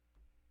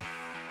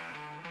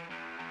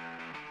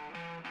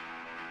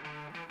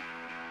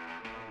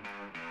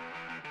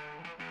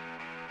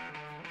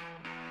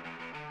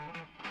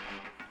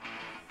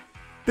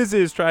This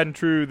is Tried and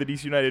True, the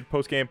DC United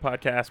postgame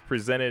podcast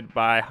presented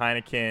by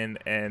Heineken,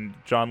 and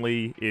John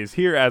Lee is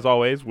here as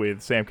always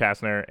with Sam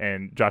Kastner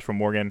and Joshua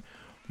Morgan.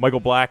 Michael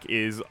Black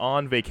is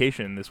on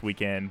vacation this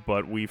weekend,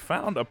 but we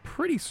found a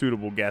pretty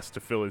suitable guest to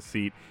fill his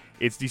seat.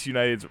 It's DC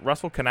United's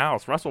Russell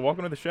Canals. Russell,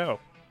 welcome to the show.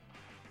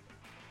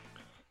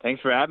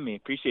 Thanks for having me.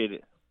 Appreciate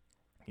it.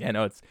 Yeah,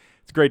 no, it's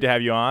great to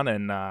have you on,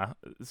 and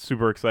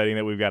super exciting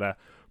that we've got a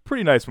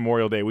pretty nice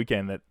Memorial Day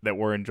weekend that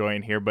we're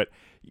enjoying here. But,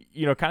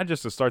 you know, kind of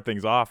just to start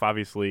things off,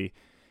 obviously,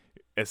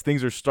 as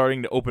things are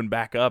starting to open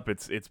back up,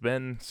 it's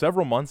been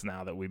several months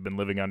now that we've been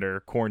living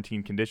under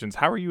quarantine conditions.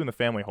 How are you and the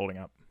family holding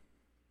up?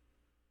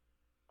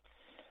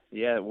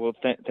 Yeah, well,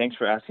 thanks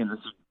for asking.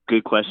 That's a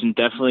good question.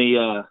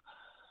 It's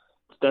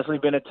definitely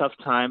been a tough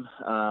time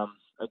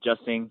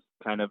adjusting.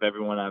 Kind of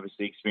everyone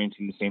obviously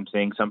experiencing the same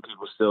thing. Some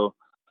people still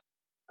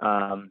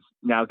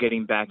now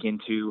getting back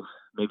into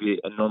maybe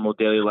a normal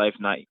daily life,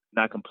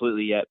 not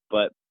completely yet,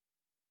 but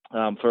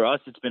for us,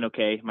 it's been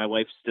okay. My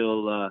wife's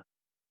still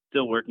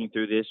working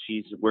through this.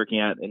 She's working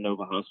at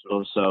Inova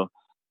Hospital, so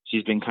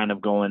she's been kind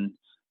of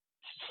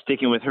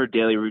sticking with her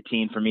daily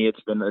routine. For me,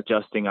 it's been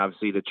adjusting,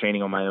 obviously, to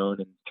training on my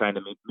own and trying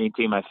to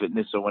maintain my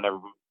fitness. So whenever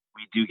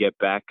we do get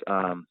back,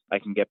 I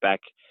can get back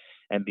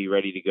and be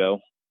ready to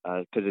go.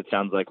 Because it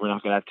sounds like we're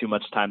not going to have too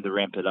much time to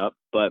ramp it up.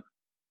 But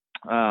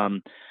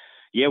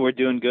yeah, we're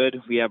doing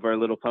good. We have our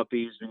little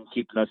puppy who's been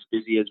keeping us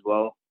busy as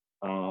well.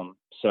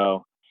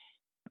 So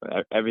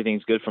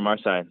everything's good from our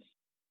side.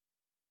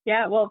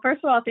 Yeah, well,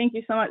 first of all, thank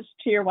you so much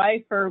to your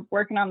wife for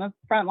working on the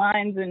front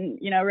lines and,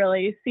 you know,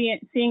 really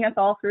seeing us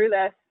all through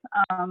this.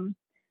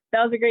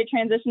 That was a great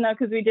transition, though,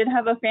 because we did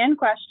have a fan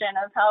question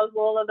of how's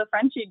Lola the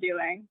Frenchie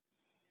doing?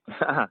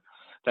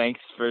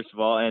 Thanks, first of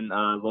all. And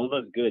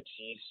Lola's good.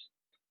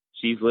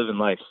 She's living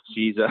life.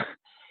 She's a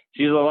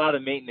lot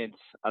of maintenance,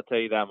 I'll tell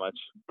you that much.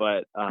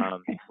 But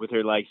with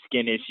her like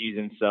skin issues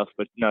and stuff.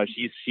 But no,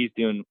 she's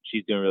doing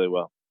really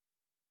well.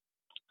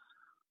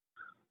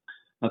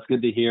 That's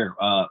good to hear.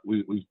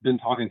 We've been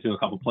talking to a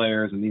couple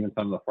players and even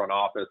some of the front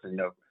office,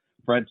 and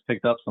Fred's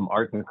picked up some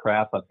arts and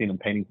crafts. I've seen him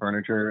painting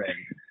furniture, and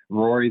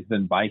Rory's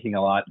been biking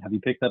a lot. Have you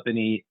picked up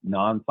any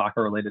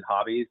non-soccer related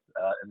hobbies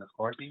in this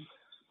quarantine?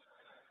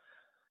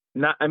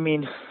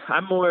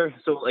 I'm more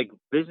so like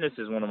business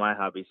is one of my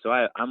hobbies. So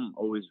I'm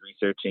always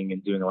researching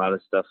and doing a lot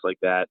of stuff like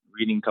that,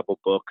 reading a couple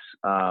books.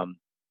 And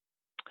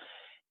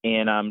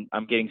I'm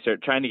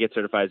trying to get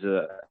certified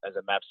as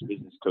a MAPS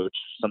business coach,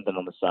 something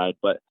on the side.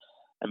 But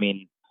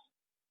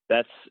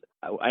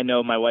I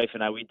know my wife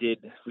and I, we did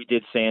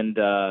sand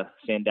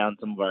down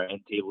some of our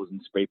end tables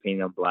and spray painting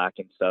them black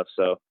and stuff.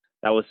 So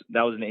that was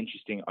an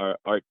interesting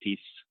art piece,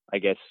 I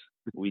guess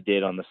we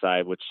did on the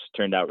side, which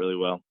turned out really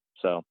well.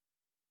 So.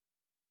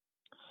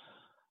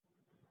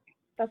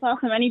 That's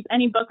awesome.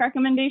 Any book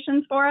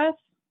recommendations for us?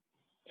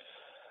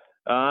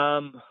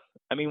 One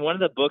of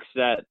the books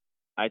that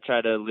I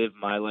try to live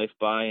my life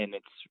by, and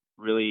it's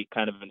really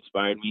kind of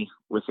inspired me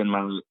within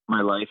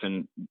my life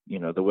and,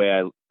 the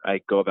way I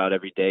go about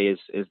every day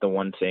is The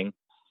One Thing.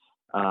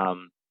 I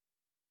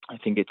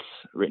think it's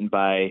written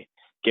by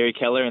Gary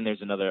Keller, and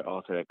there's another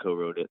author that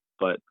co-wrote it.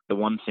 But The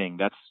One Thing,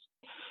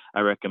 I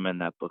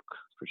recommend that book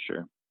for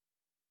sure.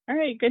 All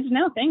right, good to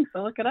know. Thanks.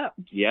 I'll look it up.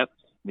 Yep.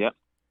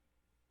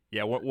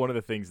 Yeah, one of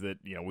the things that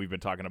we've been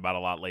talking about a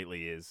lot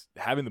lately is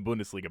having the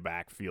Bundesliga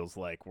back feels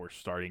like we're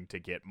starting to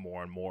get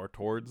more and more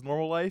towards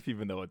normal life,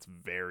 even though it's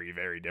very,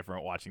 very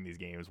different watching these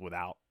games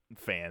without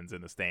fans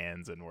in the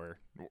stands. And we're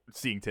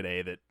seeing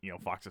today that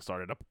Fox has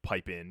started to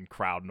pipe in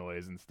crowd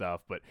noise and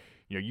stuff. But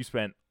you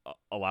spent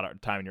a lot of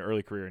time in your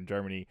early career in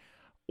Germany.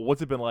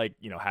 What's it been like,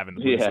 having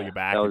the Bundesliga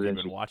back? Have you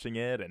been watching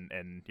it?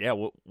 And yeah,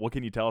 what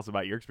can you tell us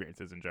about your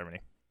experiences in Germany?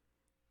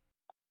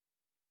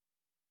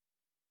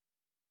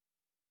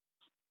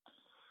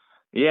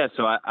 Yeah,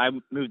 so I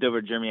moved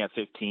over to Germany at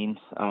 15,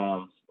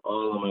 all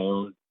on my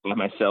own by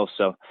myself.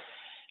 So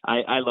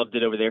I loved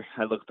it over there.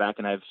 I look back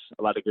and I have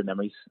a lot of good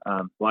memories.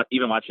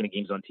 Even watching the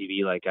games on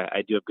TV, like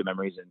I do have good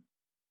memories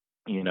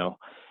and,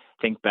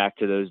 think back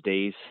to those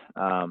days.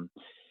 It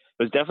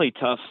was definitely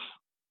tough,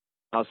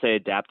 I'll say,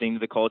 adapting to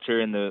the culture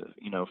in the,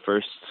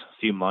 first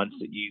few months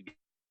that you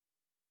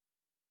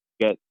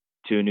get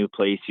to a new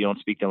place. You don't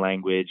speak the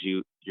language.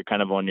 You're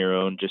kind of on your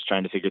own, just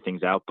trying to figure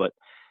things out. But,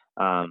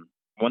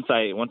 once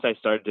I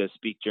started to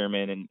speak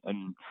German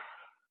and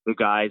the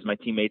guys, my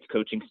teammates,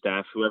 coaching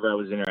staff, whoever I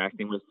was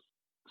interacting with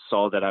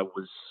saw that I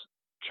was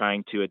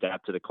trying to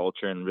adapt to the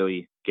culture and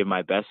really give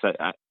my best,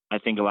 I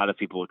think a lot of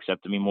people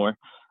accepted me more.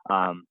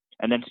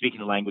 And then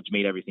speaking the language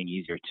made everything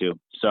easier too.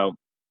 So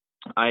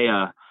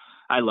I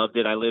loved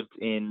it. I lived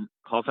in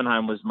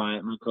Hoffenheim was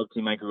my club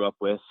team I grew up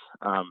with.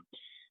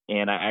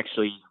 And I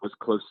actually was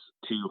close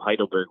to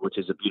Heidelberg, which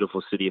is a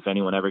beautiful city. If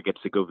anyone ever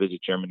gets to go visit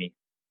Germany,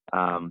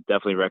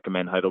 definitely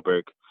recommend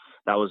Heidelberg.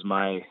 That was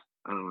my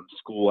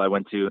school. I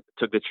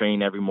took the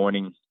train every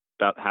morning,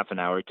 about half an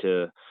hour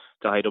to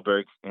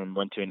Heidelberg, and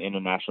went to an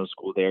international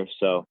school there.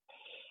 So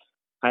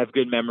I have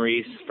good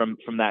memories from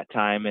that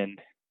time, and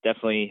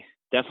definitely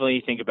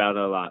think about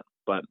it a lot.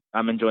 But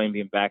I'm enjoying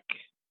being back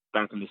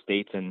in the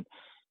States and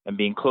and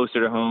being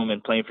closer to home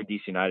and playing for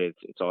DC United,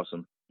 it's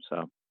awesome.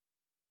 So.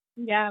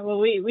 Yeah, well,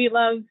 we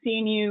love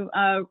seeing you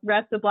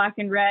rep the black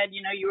and red.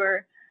 You know, you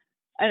were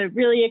a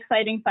really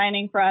exciting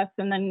signing for us,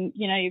 and then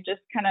you've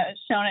just kind of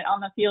shown it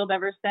on the field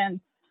ever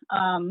since.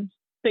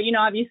 So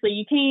obviously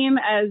you came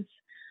as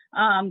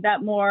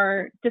that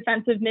more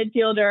defensive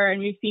midfielder,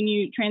 and we've seen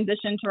you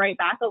transition to right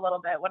back a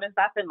little bit. What has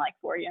that been like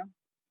for you?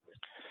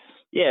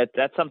 Yeah,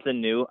 that's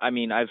something new. I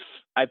mean, I've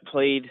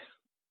played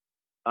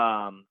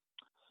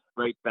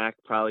right back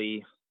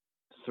probably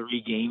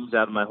 3 games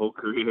out of my whole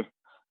career.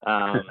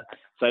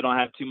 So I don't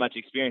have too much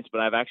experience, but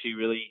I've actually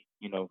really,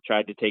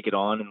 tried to take it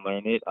on and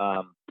learn it.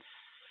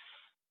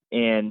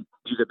 And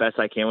do the best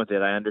I can with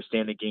it. I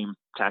understand the game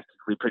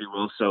tactically pretty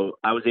well, so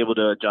I was able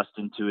to adjust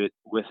into it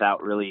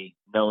without really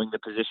knowing the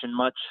position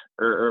much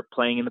or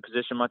playing in the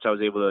position much. I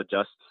was able to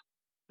adjust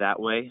that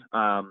way.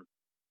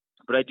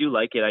 But I do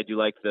like it. I do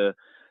like the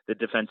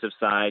defensive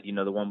side, the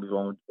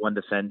 1v1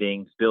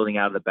 defending, building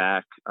out of the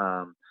back.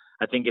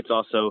 I think it's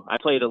also,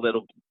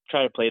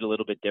 try to play it a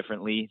little bit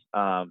differently,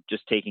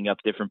 just taking up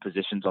different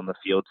positions on the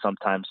field,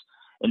 sometimes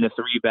in the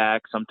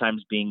 3-back,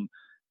 sometimes being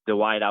the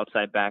wide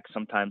outside back,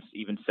 sometimes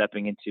even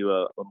stepping into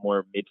a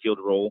more midfield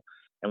role.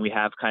 And we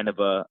have kind of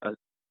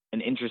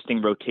an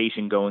interesting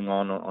rotation going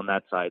on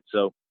that side.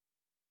 So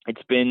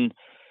it's been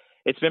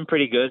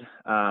pretty good.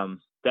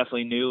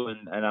 Definitely new.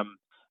 And I'm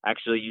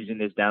actually using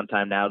this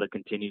downtime now to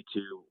continue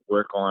to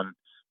work on,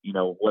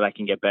 what I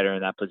can get better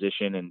in that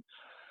position. And,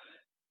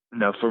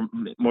 for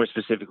more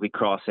specifically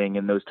crossing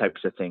and those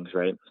types of things,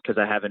 right? Because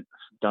I haven't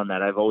done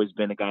that. I've always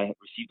been a guy who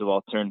received the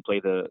ball, turn, play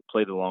the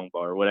long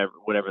ball, or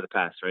whatever the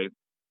pass, right?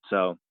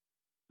 So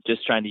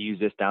just trying to use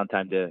this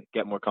downtime to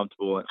get more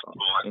comfortable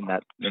in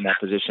that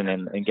position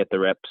and get the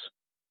reps.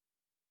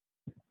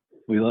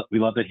 We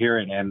love to hear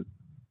it, and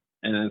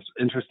it's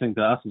interesting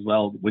to us as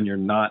well. When you're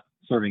not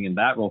serving in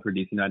that role for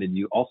DC United,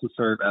 you also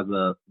serve as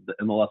the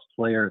MLS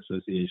Player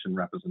Association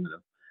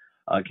representative.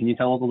 Can you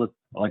tell us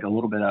a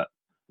little bit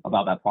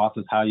about that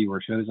process, how you were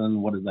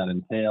chosen, what does that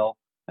entail,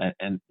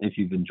 and if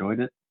you've enjoyed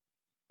it?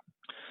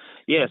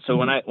 Yeah, so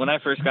when I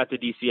first got to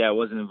DC, I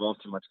wasn't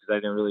involved too much because I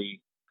didn't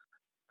really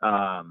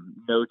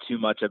know too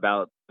much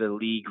about the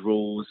league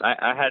rules.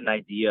 I had an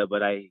idea,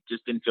 but I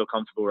just didn't feel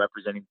comfortable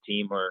representing the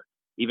team or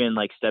even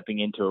like stepping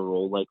into a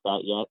role like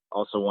that yet.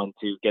 Also wanted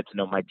to get to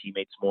know my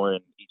teammates more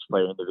and each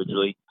player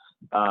individually.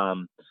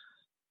 I'm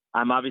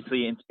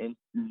obviously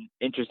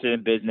interested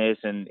in business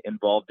and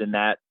involved in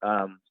that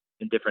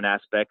in different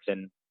aspects,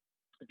 and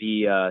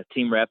the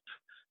team rep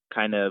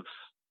kind of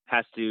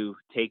has to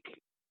take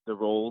the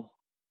role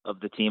of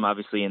the team,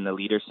 obviously in the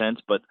leader sense,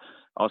 but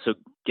also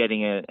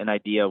getting an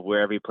idea of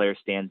where every player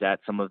stands at.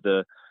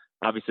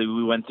 Obviously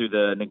we went through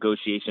the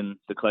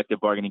collective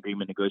bargaining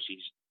agreement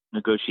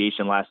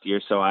negotiation last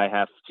year. So I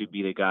have to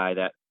be the guy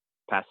that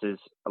passes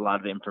a lot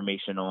of the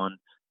information on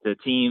the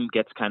team,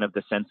 gets kind of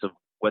the sense of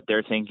what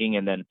they're thinking,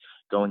 and then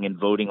going and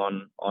voting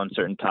on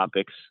certain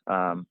topics.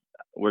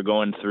 We're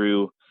going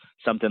through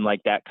something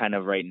like that kind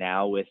of right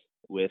now with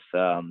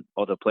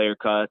all the player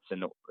cuts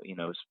and,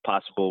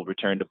 possible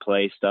return to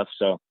play stuff.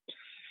 So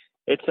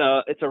it's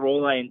a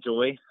role I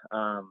enjoy,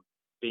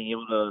 being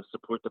able to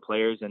support the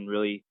players and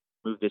really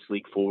move this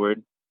league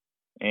forward.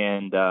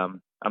 And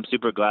I'm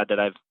super glad that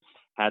I've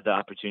had the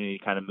opportunity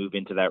to kind of move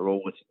into that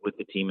role with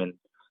the team and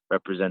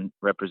represent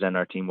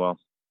our team well.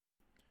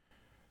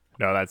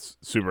 No, that's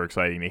super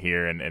exciting to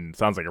hear, and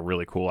sounds like a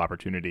really cool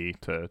opportunity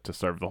to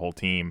serve the whole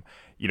team.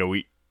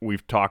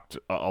 We've talked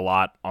a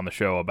lot on the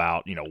show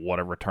about, what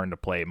a return to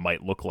play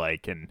might look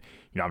like. And,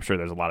 I'm sure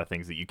there's a lot of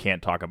things that you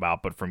can't talk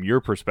about, but from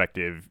your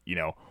perspective,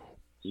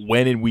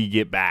 when we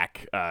get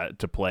back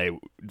to play,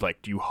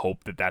 like, do you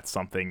hope that that's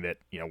something that,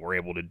 we're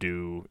able to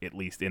do at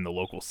least in the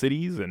local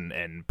cities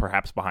and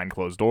perhaps behind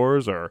closed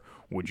doors, or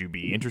would you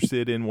be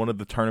interested in one of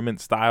the tournament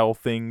style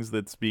things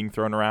that's being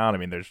thrown around? I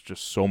mean, there's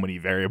just so many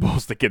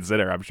variables to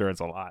consider. I'm sure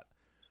it's a lot.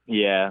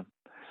 Yeah.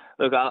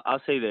 Look,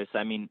 I'll say this.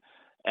 I mean,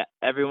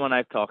 everyone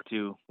I've talked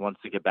to wants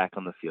to get back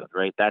on the field,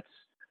 right? That's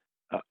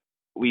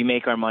we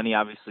make our money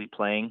obviously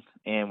playing,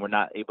 and we're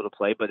not able to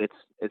play, but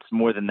it's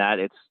more than that.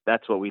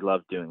 That's what we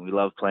love doing. We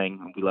love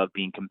playing. We love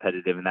being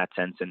competitive in that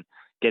sense, and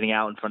getting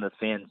out in front of the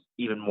fans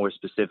even more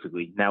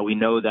specifically. Now we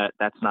know that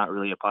that's not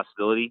really a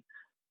possibility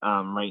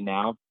right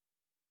now,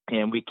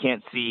 and we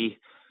can't see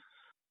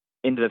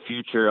into the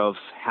future of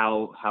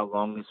how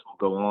long this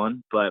will go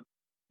on, but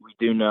we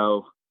do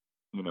know,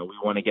 we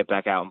want to get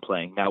back out and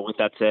playing. Now, with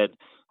that said,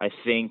 I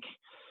think,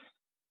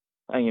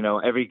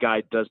 every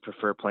guy does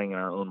prefer playing in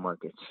our own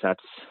markets.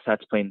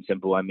 That's plain and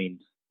simple. I mean,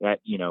 that,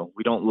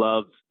 we don't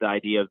love the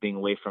idea of being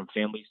away from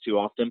families too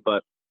often,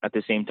 but at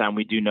the same time,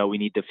 we do know we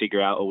need to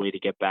figure out a way to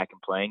get back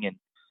and playing. And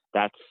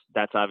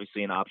that's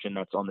obviously an option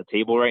that's on the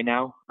table right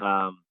now.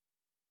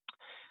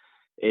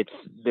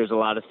 There's a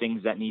lot of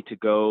things that need to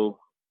go,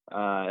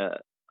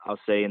 I'll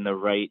say, in the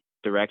right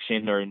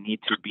direction, or need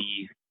to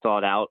be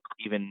thought out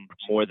even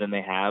more than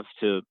they have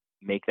to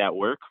make that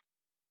work,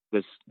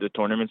 the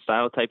tournament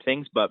style type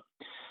things. But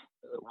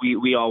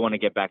we all want to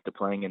get back to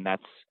playing, and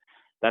that's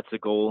that's the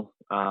goal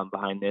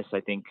behind this,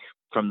 I think,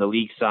 from the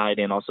league side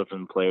and also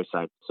from the player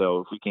side. So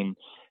if we can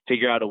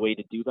figure out a way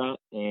to do that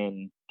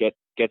and get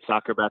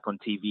soccer back on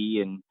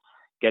TV and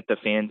get the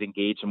fans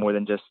engaged more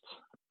than just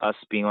us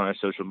being on our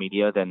social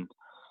media, then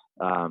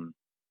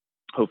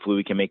hopefully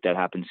we can make that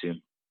happen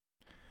soon.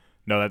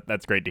 No,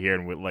 that's great to hear.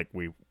 And like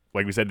we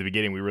said at the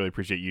beginning, we really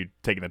appreciate you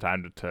taking the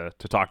time to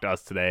talk to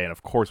us today. And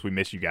of course we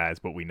miss you guys,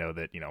 but we know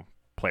that,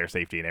 player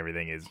safety and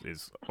everything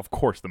is of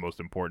course the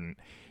most important.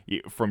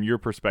 From your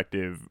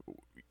perspective,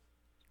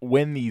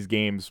 when these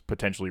games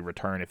potentially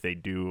return, if they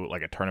do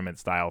like a tournament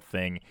style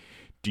thing,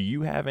 do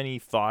you have any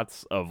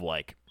thoughts of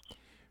like,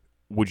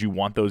 would you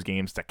want those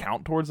games to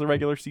count towards the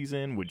regular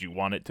season? Would you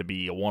want it to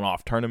be a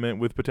one-off tournament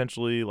with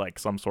potentially like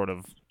some sort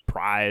of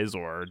prize,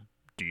 or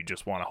do you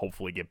just want to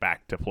hopefully get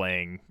back to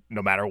playing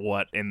no matter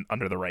what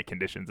under the right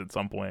conditions at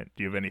some point?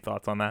 Do you have any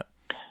thoughts on that?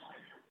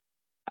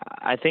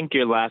 I think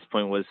your last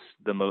point was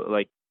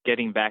like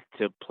getting back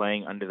to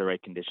playing under the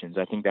right conditions.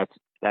 I think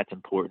that's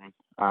important.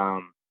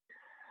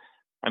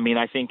 I mean,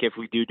 I think if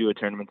we do a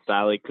tournament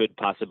style, it could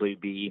possibly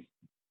be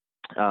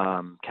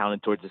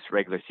counted towards this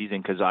regular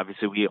season, because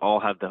obviously we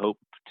all have the hope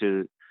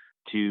to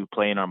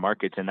play in our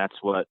markets, and that's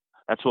what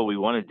we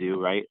want to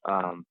do, right?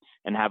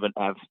 And have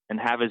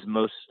as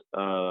most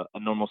a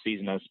normal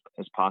season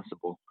as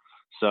possible.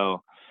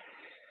 So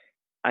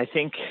I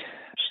think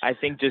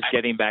just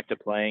getting back to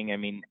playing. I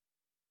mean,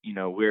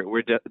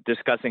 we're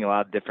discussing a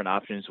lot of different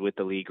options with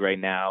the league right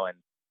now,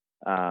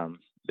 and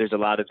there's a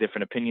lot of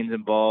different opinions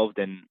involved.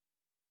 And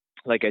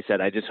like I said,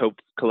 I just hope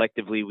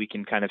collectively we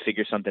can kind of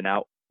figure something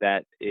out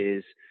that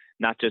is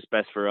not just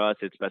best for us,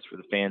 it's best for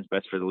the fans,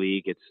 best for the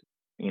league. It's,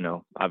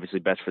 obviously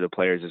best for the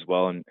players as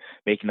well, and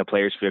making the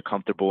players feel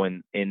comfortable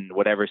in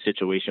whatever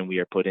situation we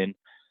are put in,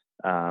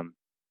 and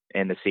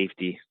the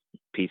safety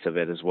piece of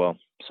it as well.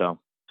 So.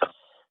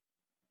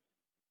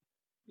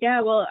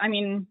 Yeah, well, I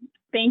mean,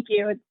 thank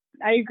you.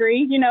 I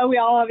agree. We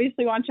all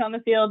obviously want you on the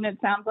field, and it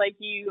sounds like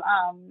you,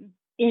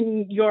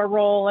 in your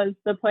role as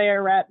the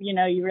player rep,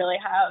 you really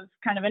have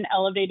kind of an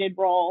elevated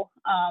role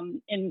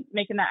in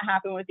making that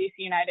happen with DC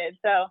United.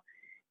 So,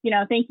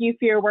 thank you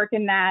for your work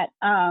in that.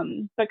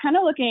 But kind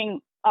of looking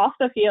off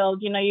the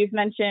field, you've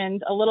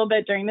mentioned a little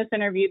bit during this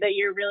interview that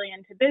you're really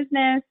into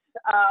business.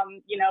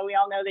 We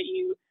all know that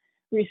you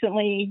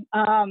recently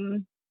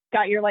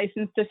got your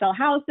license to sell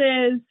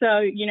houses.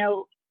 So,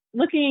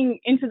 looking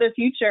into the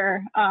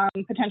future,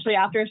 potentially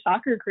after a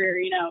soccer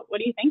career, what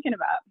are you thinking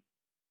about?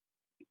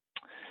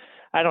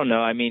 I don't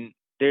know. I mean,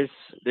 there's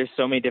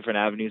so many different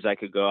avenues I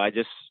could go. I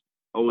just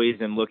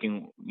always am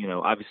looking,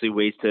 obviously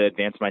ways to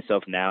advance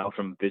myself now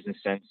from a business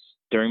sense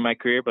during my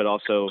career, but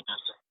also,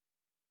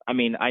 I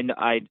mean, I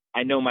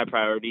know my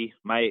priority.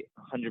 My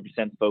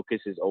 100% focus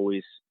is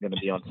always going to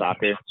be on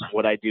soccer.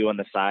 What I do on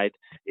the side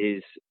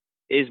is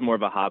more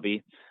of a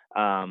hobby.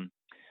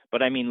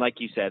 But I mean, like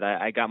you said,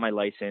 I got my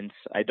license.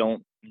 I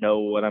don't know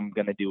what I'm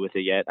going to do with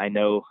it yet. I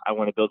know I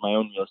want to build my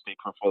own real estate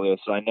portfolio.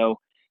 So I know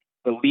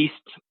the least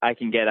I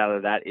can get out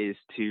of that is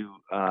to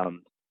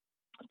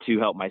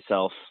help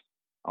myself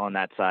on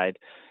that side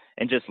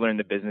and just learn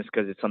the business,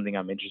 because it's something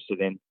I'm interested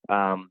in.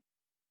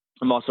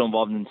 I'm also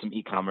involved in some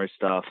e-commerce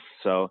stuff.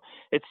 So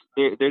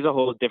there's a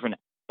whole different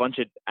bunch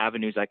of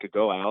avenues I could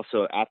go. I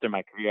also, after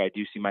my career, I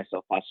do see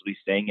myself possibly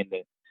staying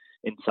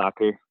in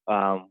soccer,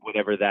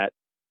 whatever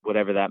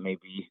that may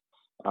be,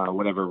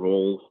 whatever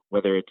role,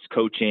 whether it's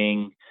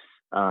coaching,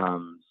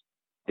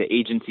 the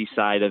agency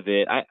side of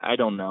it. I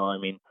don't know. I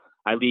mean,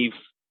 I'm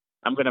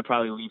going to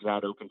probably leave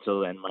that open till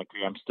the end of my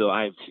career.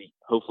 I have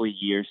hopefully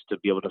years to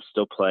be able to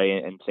still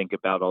play and think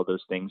about all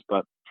those things.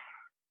 But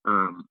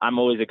I'm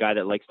always a guy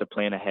that likes to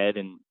plan ahead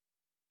and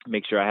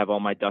make sure I have all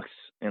my ducks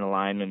in a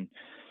line. And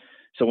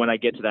so when I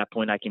get to that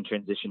point, I can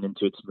transition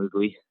into it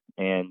smoothly.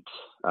 And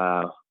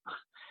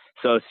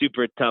so a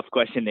super tough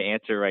question to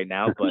answer right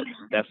now, but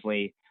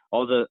definitely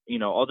all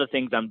the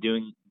things I'm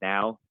doing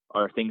now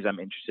are things I'm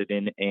interested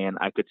in, and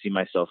I could see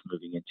myself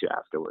moving into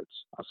afterwards.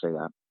 I'll say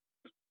that.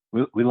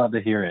 We love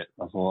to hear it.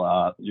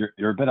 Well,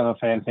 you're a bit of a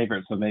fan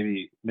favorite, so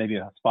maybe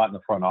a spot in the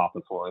front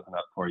office will open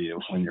up for you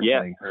when you're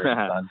playing for your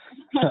son.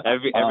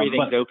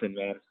 Everything's open,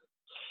 man.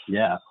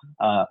 Yeah,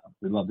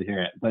 we'd love to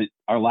hear it. But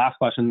our last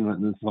question,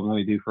 and this is something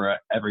we do for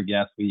every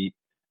guest. We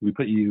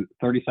put you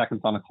 30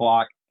 seconds on the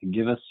clock and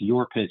give us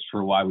your pitch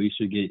for why we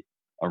should get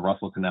a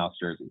Russell Canals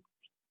jersey.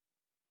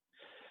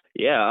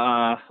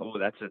 Yeah,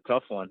 that's a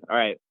tough one. All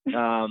right.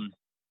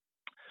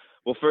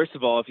 Well, first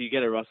of all, if you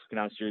get a Russell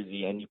Canals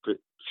jersey and you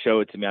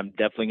show it to me, I'm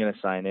definitely going to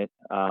sign it.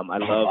 I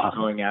love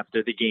going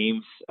after the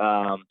games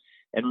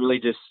and really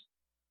just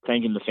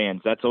thanking the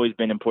fans. That's always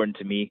been important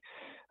to me.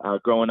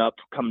 Growing up,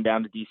 coming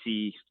down to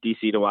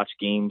DC to watch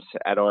games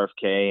at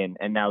RFK,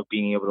 and now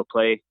being able to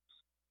play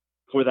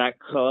for that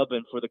club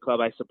and for the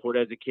club I support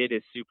as a kid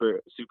is super,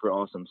 super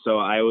awesome. So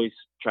I always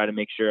try to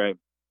make sure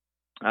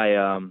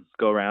I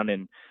go around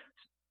and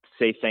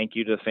say thank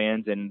you to the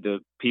fans, and the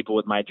people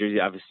with my jersey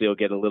obviously will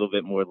get a little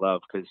bit more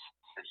love because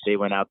they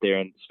went out there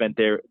and spent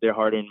their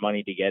hard-earned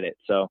money to get it.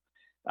 So,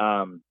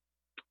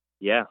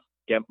 yeah,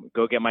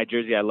 go get my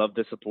jersey. I love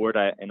the support.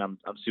 And I'm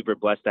super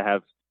blessed to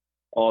have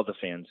all the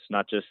fans,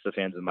 not just the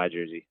fans of my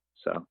jersey.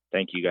 So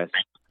thank you guys.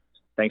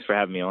 Thanks for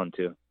having me on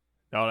too.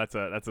 No,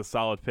 that's a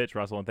solid pitch,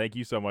 Russell, and thank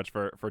you so much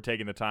for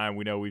taking the time.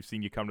 We know we've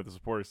seen you come to the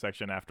supporters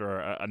section after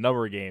a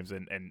number of games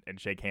and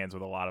shake hands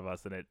with a lot of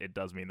us, and it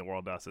does mean the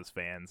world to us as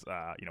fans.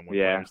 When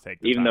players take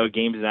the even time. Though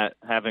games that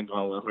haven't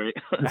gone well, right?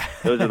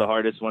 Those are the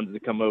hardest ones to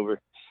come over.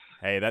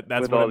 Hey,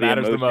 that's what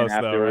matters the most,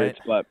 though, right?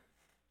 But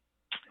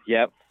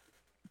yep,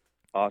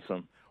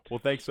 awesome. Well,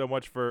 thanks so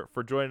much for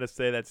joining us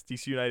today. That's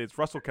DC United's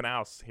Russell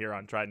Knaus here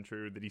on Tried and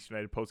True, the DC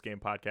United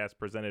postgame podcast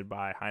presented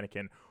by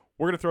Heineken.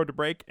 We're going to throw it to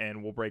break,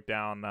 and we'll break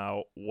down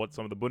what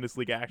some of the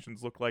Bundesliga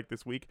actions look like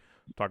this week,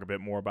 talk a bit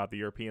more about the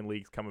European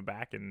leagues coming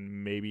back,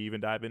 and maybe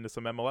even dive into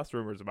some MLS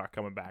rumors about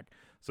coming back.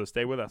 So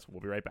stay with us. We'll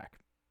be right back.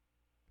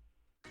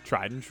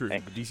 Tried and True, the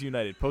DC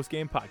United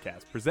postgame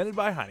podcast presented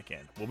by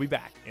Heineken. We'll be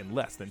back in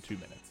less than 2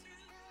 minutes.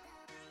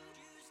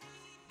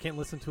 Can't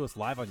listen to us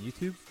live on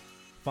YouTube?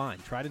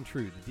 Find Tried and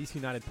True, the DC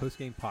United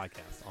postgame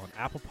podcast on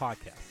Apple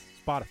Podcasts,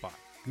 Spotify,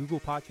 Google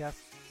Podcasts,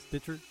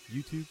 Stitcher,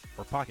 YouTube,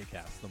 or Pocket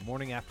Casts the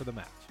morning after the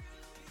match.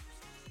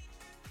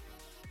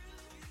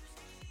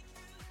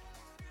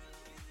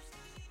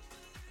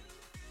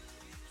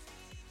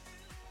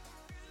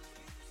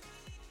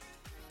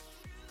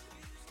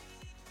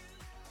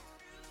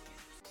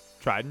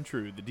 Tried and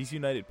True, the DC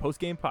United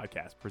postgame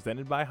podcast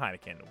presented by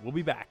Heineken. We'll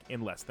be back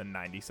in less than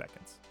 90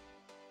 seconds.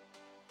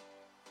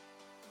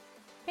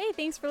 Hey,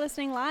 thanks for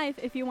listening live.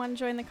 If you want to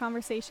join the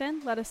conversation,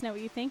 let us know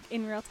what you think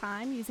in real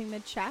time using the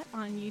chat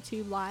on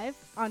YouTube Live,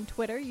 on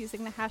Twitter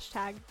using the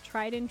hashtag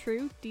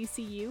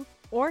TriedAndTrueDCU,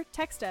 or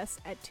text us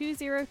at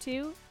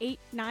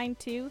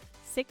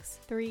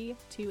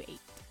 202-892-6328.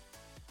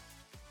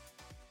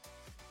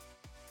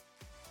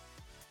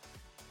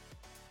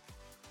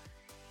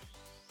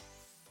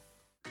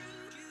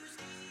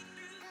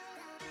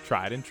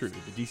 Tried and True,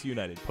 the DC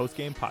United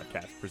postgame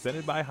podcast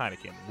presented by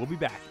Heineken. We'll be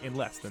back in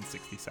less than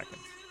 60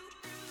 seconds.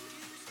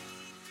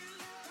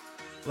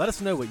 Let us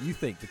know what you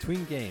think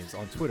between games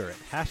on Twitter at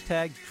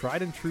hashtag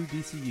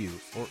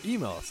TriedAndTrueDCU or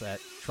email us at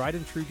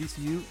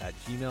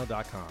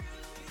triedandtruedcu@gmail.com.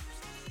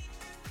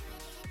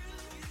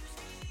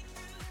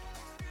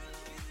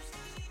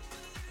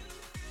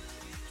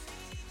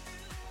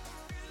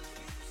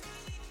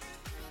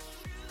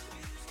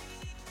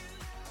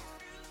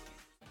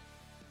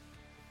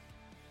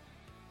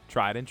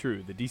 Tried and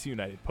True, the DC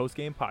United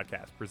postgame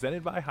podcast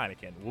presented by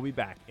Heineken. We'll be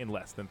back in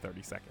less than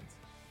 30 seconds.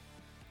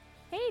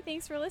 Hey,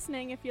 thanks for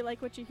listening. If you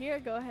like what you hear,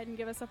 go ahead and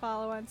give us a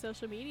follow on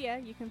social media.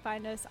 You can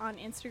find us on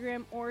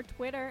Instagram or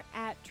Twitter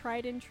at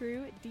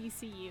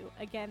TriedAndTrueDCU.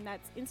 Again,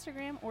 that's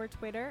Instagram or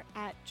Twitter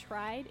at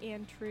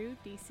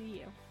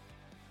TriedAndTrueDCU.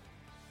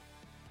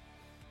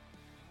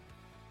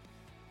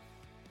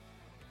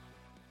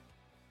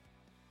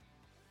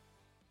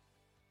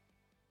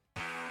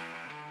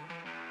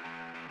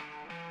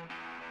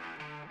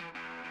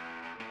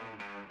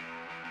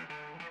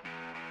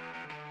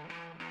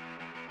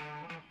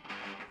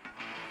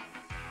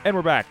 And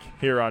we're back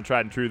here on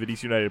Tried and True, the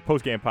DC United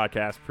postgame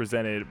podcast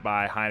presented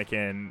by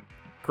Heineken.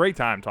 Great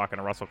time talking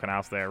to Russell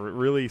Knaus there.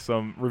 Really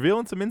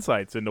revealing some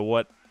insights into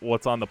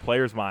what's on the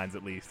players' minds,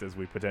 at least, as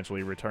we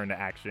potentially return to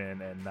action.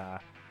 And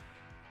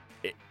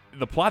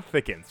the plot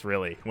thickens,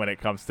 really, when it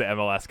comes to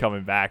MLS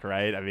coming back,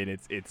 right? I mean,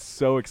 it's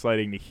so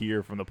exciting to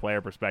hear from the player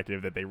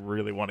perspective that they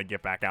really want to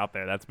get back out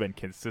there. That's been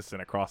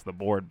consistent across the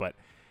board, but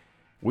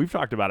we've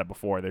talked about it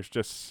before. There's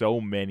just so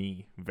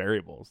many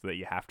variables that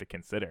you have to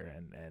consider,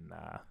 and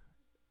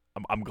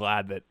I'm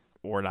glad that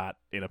we're not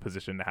in a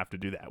position to have to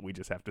do that. We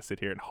just have to sit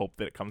here and hope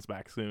that it comes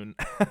back soon.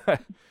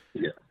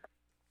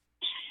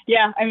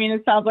 Yeah, I mean,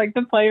 it sounds like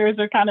the players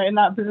are kind of in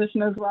that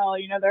position as well.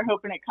 You know, they're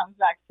hoping it comes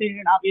back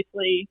soon.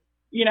 Obviously,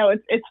 you know,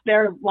 it's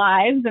their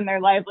lives and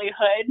their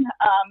livelihood.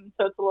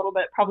 So it's a little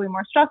bit probably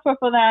more stressful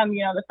for them.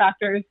 You know, the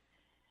factors,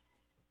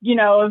 you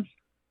know, of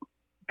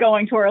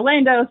going to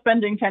Orlando,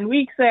 spending 10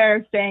 weeks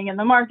there, staying in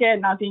the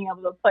market, not being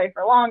able to play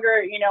for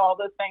longer, you know, all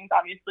those things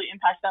obviously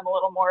impact them a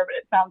little more. But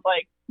it sounds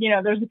like, you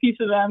know, there's a piece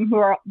of them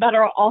that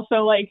are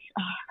also like,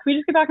 oh, can we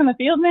just get back on the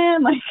field,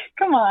 man? Like,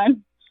 come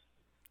on.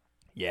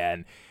 Yeah,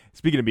 and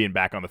speaking of being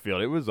back on the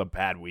field, it was a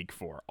bad week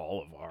for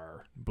all of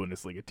our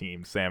Bundesliga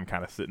teams. Sam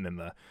kind of sitting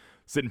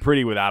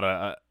pretty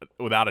without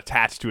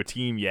attached to a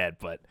team yet,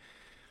 but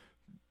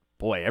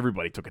boy,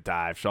 everybody took a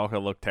dive.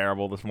 Schalke looked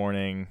terrible this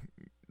morning.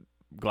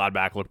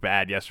 Gladbach looked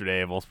bad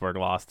yesterday. Wolfsburg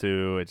lost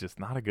too. It's just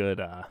not a good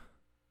go.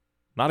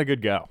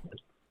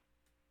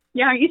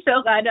 Yeah, aren't you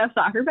so glad to have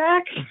soccer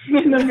back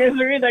and the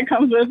misery that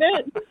comes with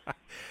it?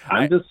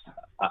 I'm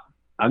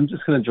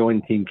just gonna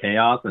join Team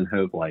Chaos and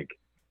hope like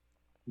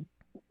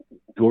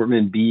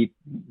Dortmund beat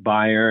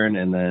Bayern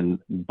and then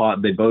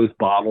they both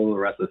bottle the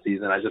rest of the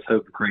season. I just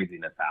hope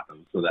craziness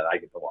happens so that I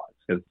get to watch,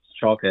 because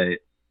Schalke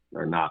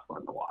are not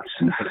fun to watch.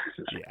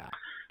 Yeah,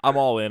 I'm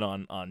all in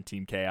on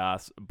Team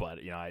Chaos,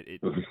 but you know,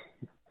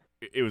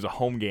 it was a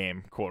home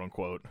game, quote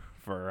unquote,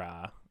 for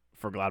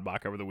for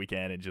Gladbach over the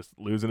weekend, and just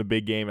losing a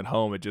big game at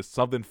home. It just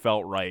something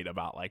felt right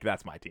about like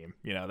that's my team.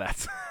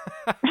 That's.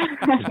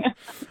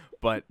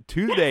 But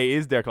Tuesday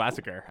is their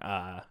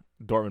Klassiker.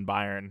 Dortmund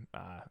Bayern.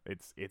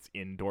 It's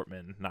in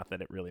Dortmund. Not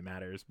that it really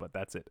matters, but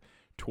that's at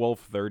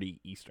 12:30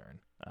 Eastern.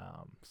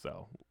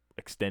 So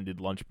extended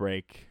lunch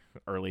break,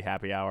 early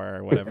happy hour,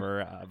 or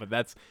whatever. But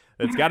that's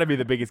got to be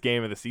the biggest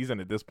game of the season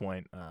at this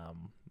point.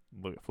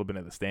 Flipping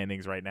at the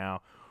standings right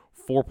now,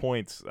 4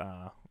 points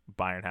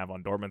Bayern have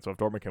on Dortmund. So if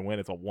Dortmund can win,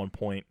 it's a 1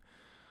 point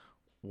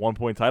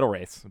title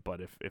race. But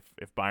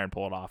if Bayern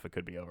pull it off, it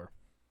could be over.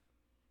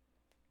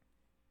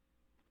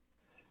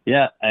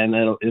 Yeah, and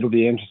it'll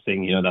be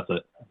interesting.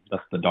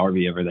 That's the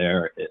derby over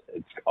there.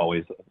 It's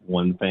always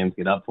one fans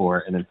get up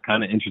for, and it's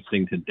kind of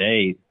interesting.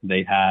 Today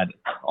they had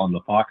on the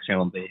Fox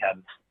channel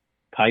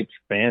piped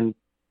fan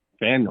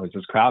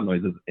noises, crowd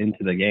noises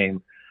into the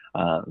game.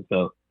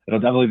 So it'll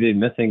definitely be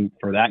missing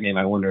for that game.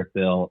 I wonder if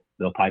they'll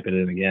pipe it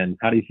in again.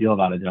 How do you feel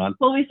about it, John?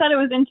 Well, we said it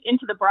was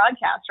into the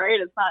broadcast, right?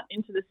 It's not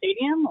into the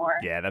stadium, or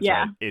yeah, that's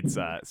right. It's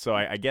so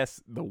I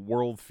guess the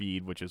world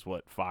feed, which is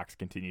what Fox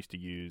continues to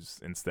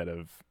use instead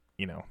of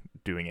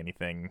doing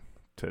anything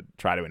to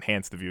try to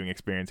enhance the viewing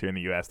experience here in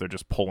the U.S. They're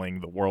just pulling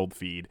the world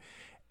feed,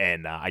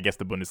 and I guess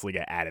the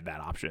Bundesliga added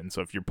that option.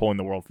 So if you're pulling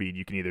the world feed,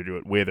 you can either do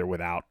it with or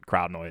without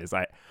crowd noise.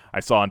 I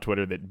saw on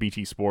Twitter that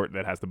BT Sport,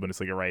 that has the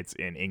Bundesliga rights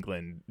in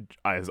England,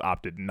 has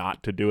opted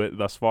not to do it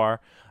thus far,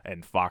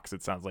 and Fox,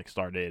 it sounds like,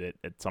 started it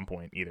at some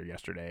point either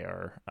yesterday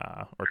or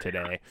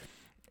today.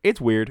 It's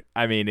weird.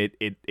 I mean,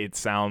 it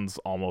sounds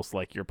almost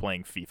like you're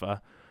playing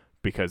FIFA,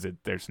 because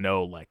there's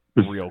no like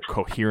real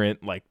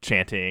coherent like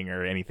chanting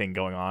or anything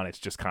going on. It's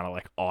just kind of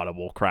like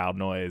audible crowd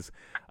noise.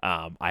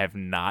 I have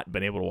not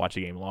been able to watch a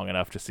game long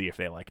enough to see if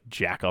they like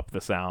jack up the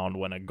sound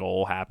when a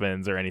goal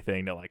happens or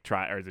anything to like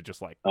try, or is it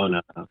just like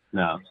no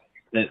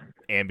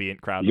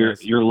ambient crowd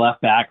noise? Your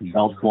left back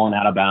belt's going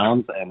out of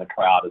bounds and the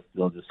crowd is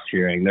still just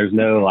cheering. There's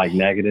no like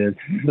negative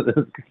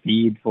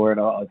feed for it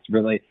all. It's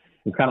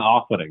kind of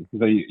off-putting.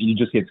 So you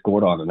just get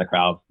scored on and the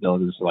crowd's still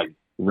just like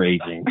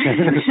raging.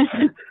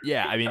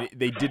 Yeah, I mean,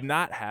 they did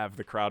not have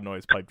the crowd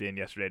noise piped in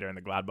yesterday during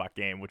the Gladbach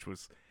game, which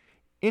was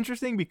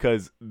interesting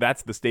because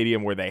that's the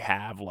stadium where they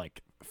have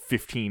like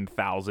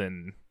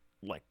 15,000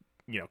 like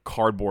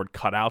cardboard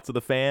cutouts of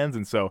the fans,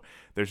 and so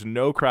there's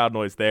no crowd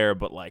noise there.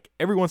 But like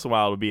every once in a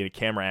while, it'll be at a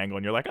camera angle,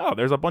 and you're like, oh,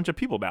 there's a bunch of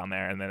people down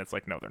there, and then it's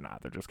like, no, they're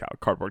not. They're just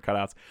cardboard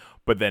cutouts.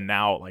 But then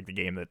now, like the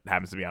game that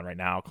happens to be on right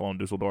now, Cologne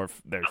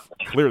Dusseldorf, there's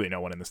clearly no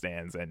one in the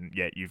stands, and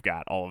yet you've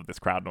got all of this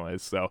crowd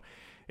noise. So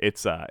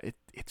it's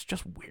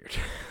just weird.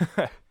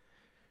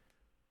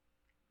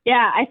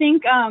 Yeah, I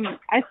think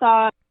I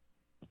saw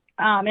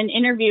an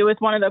interview with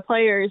one of the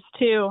players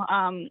too,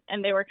 and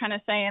they were kind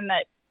of saying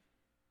that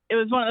it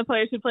was one of the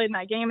players who played in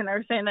that game, and they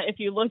were saying that if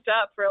you looked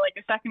up for like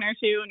a second or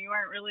two and you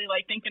weren't really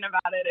like thinking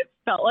about it, it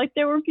felt like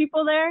there were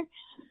people there.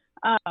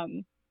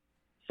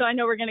 So I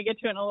know we're going to get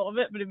to it in a little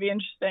bit, but it'd be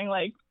interesting,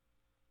 like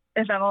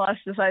if MLS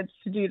decides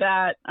to do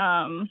that.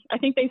 I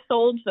think they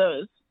sold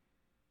those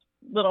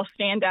little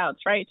standouts,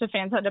 right? So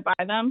fans had to buy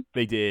them.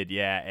 They did,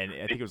 yeah, and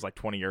I think it was like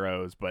 20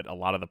 euros, but a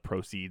lot of the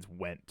proceeds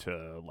went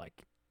to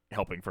like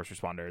helping first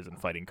responders and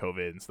fighting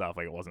COVID and stuff.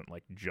 Like it wasn't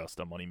like just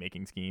a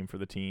money-making scheme for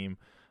the team.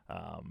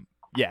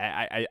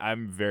 Yeah,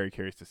 I'm very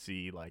curious to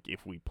see like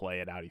if we play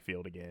at Audi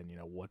Field again,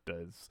 what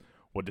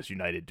does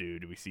United do?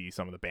 Do we see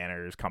some of the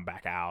banners come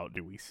back out?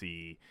 Do we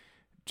see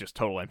just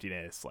total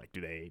emptiness? Like,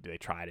 do they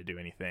try to do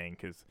anything?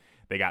 Because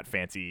they got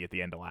fancy at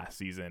the end of last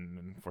season,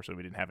 and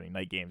unfortunately we didn't have any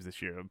night games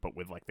this year, but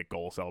with like the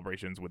goal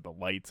celebrations with the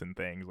lights and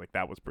things, like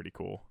that was pretty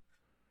cool.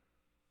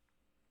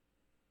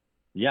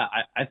 Yeah,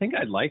 I think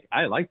I like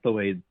the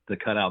way the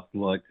cutouts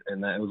looked,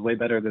 and that it was way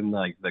better than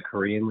like the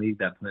Korean league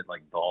that put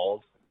like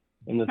dolls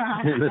in the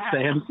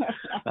stands.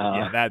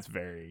 Yeah, that's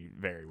very,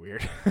 very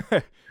weird.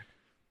 But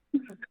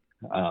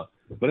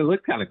it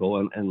looked kind of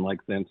cool, and like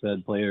Sam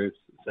said, players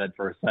said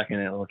for a second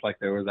it looked like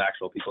there was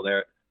actual people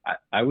there.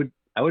 I would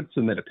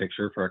submit a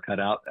picture for a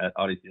cutout at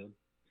Audi Field.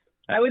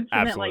 I would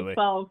submit Absolutely. like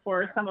 12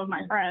 for some of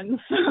my friends.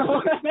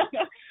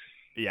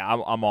 Yeah,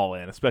 I'm all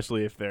in,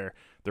 especially if they're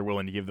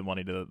willing to give the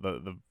money to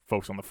the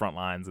folks on the front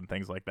lines and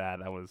things like that.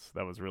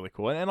 That was really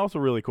cool, and also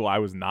really cool. I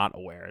was not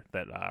aware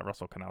that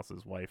Russell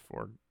Canals'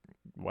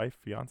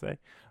 fiance,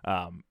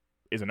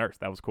 is a nurse.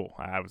 That was cool.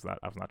 I was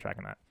not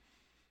tracking that.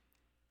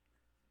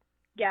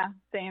 Yeah,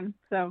 same.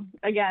 So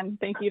again,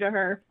 thank you to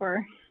her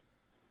for,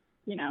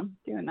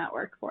 doing that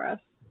work for us.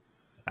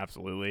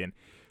 Absolutely. And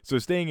so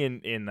staying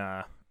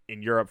in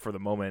Europe for the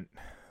moment,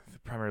 the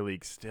Premier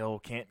League still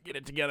can't get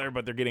it together,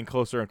 but they're getting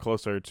closer and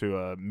closer to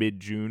a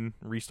mid-June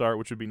restart,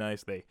 which would be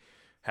nice. They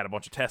had a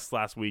bunch of tests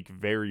last week,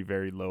 very,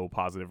 very low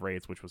positive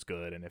rates, which was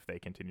good. And if they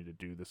continue to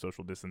do the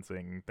social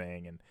distancing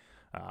thing, and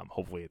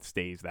hopefully it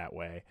stays that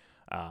way.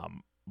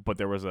 But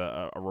there was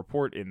a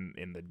report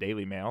in the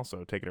Daily Mail,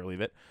 so take it or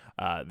leave it,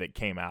 that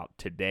came out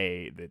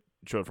today that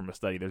showed from a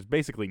study there's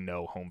basically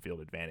no home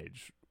field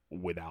advantage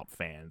without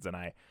fans. And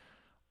I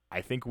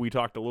think we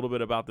talked a little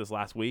bit about this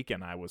last week,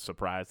 and I was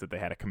surprised that they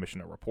had a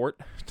commissioner report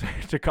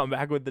to come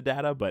back with the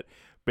data. But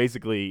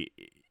basically,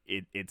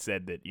 it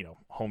said that,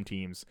 home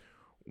teams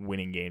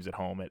winning games at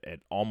home at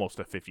almost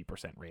a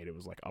 50% rate. It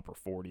was like upper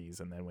 40s.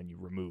 And then when you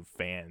remove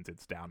fans,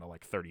 it's down to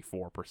like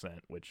 34%,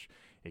 which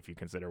if you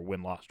consider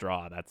win-loss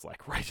draw, that's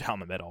like right down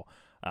the middle.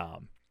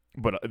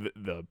 But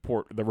the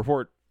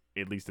report,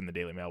 at least in the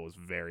Daily Mail, was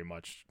very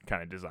much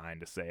kind of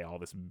designed to say all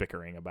this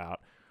bickering about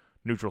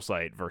neutral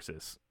site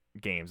versus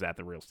games at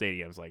the real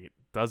stadiums. Like,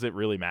 does it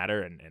really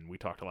matter? And we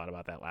talked a lot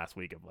about that last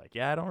week of like,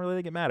 yeah, I don't really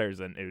think it matters.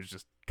 And it was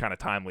just kind of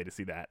timely to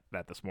see that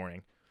this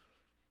morning.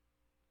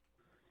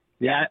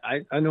 Yeah,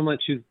 I normally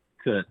choose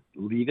to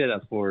leave it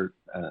as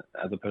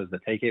opposed to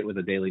take it with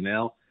the Daily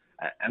Mail.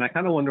 And I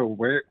kind of wonder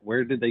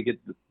where did they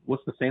get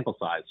what's the sample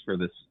size for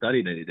this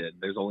study that he did?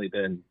 There's only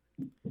been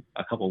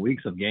a couple of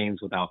weeks of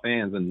games without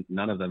fans, and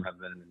none of them have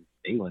been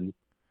in England,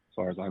 as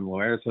far as I'm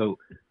aware. So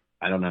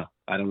I don't know.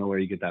 I don't know where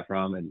you get that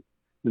from. And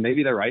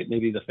maybe they're right.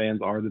 Maybe the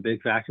fans are the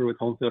big factor with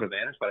home field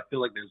advantage, but I feel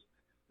like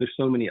there's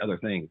so many other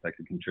things that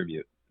could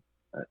contribute.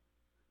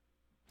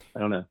 I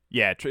don't know.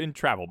 Yeah, and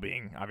travel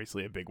being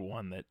obviously a big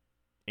one. That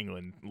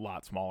England a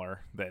lot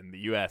smaller than the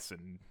U.S.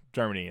 and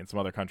Germany and some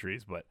other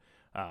countries, but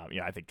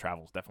I think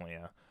travel is definitely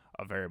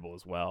a variable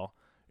as well.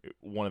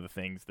 One of the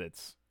things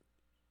that's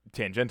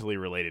tangentially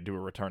related to a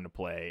return to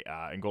play,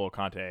 N'Golo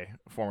Kante,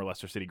 former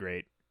Leicester City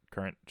great,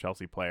 current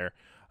Chelsea player,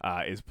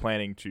 is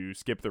planning to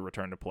skip the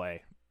return to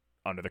play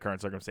under the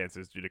current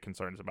circumstances due to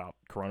concerns about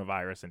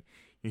coronavirus. And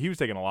he was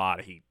taking a lot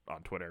of heat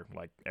on Twitter,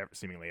 like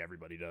seemingly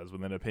everybody does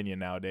with an opinion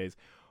nowadays.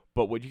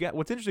 But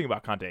what's interesting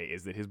about Kante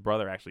is that his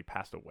brother actually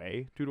passed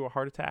away due to a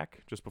heart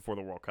attack just before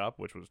the World Cup,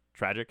 which was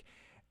tragic.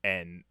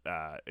 And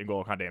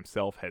N'Golo Kante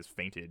himself has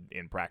fainted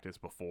in practice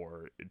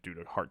before due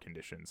to heart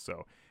conditions.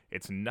 So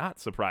it's not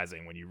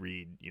surprising when you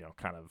read,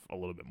 kind of a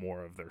little bit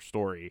more of their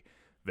story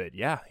that,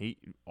 yeah, he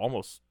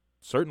almost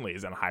certainly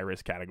is in a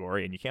high-risk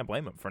category, and you can't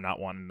blame him for not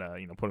wanting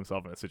to, put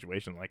himself in a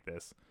situation like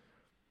this.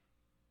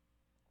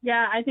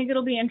 Yeah, I think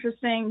it'll be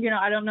interesting.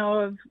 I don't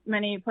know of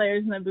many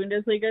players in the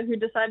Bundesliga who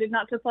decided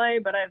not to play,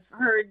 but I've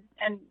heard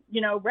and,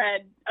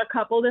 read a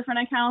couple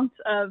different accounts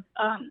of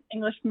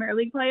English Premier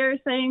League players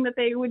saying that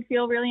they would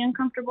feel really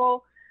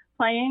uncomfortable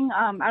playing.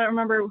 I don't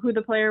remember who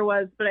the player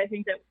was, but I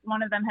think that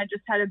one of them had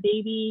just had a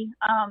baby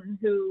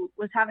who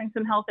was having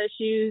some health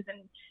issues,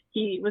 and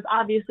he was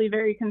obviously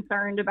very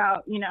concerned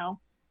about,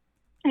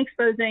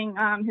 exposing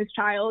his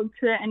child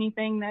to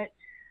anything that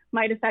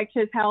might affect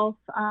his health.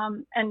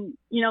 And,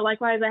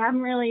 likewise, I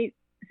haven't really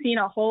seen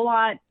a whole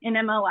lot in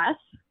MLS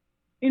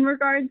in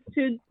regards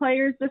to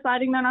players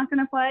deciding they're not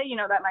going to play.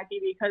 That might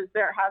be because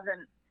there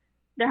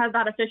has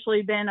not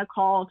officially been a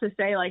call to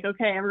say like,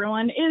 okay,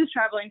 everyone is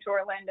traveling to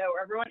Orlando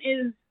or everyone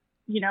is,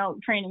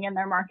 training in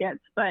their markets.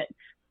 But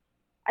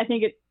I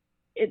think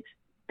it's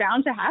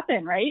bound to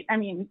happen, right? I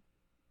mean,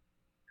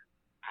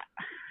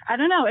 I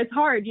don't know. It's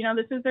hard.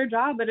 This is their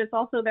job, but it's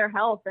also their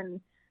health.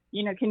 And,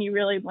 can you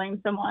really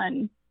blame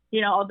someone?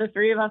 All the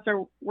three of us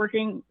are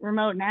working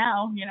remote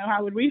now.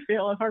 How would we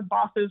feel if our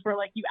bosses were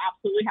like, you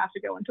absolutely have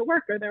to go into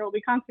work or there will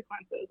be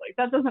consequences? Like,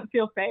 that doesn't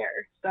feel fair.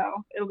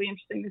 So it'll be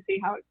interesting to see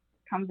how it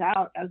comes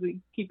out as we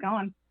keep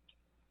going.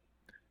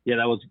 Yeah,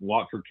 that was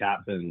Watford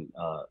captain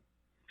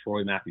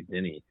Troy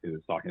Matthew-Denny, who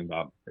was talking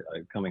about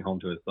coming home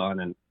to his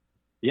son. And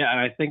yeah, and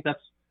I think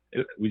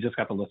we just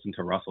got to listen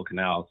to Russell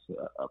Canals,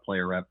 a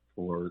player rep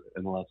for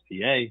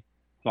MLSPA,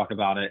 talk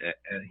about it.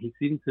 And he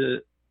seemed to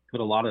put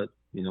a lot of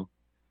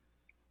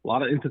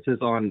emphasis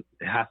on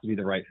it has to be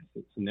the right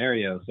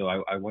scenario. So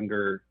I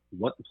wonder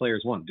what the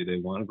players want. Do they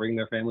want to bring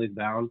their families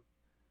down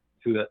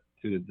to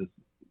this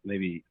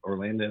maybe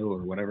Orlando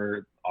or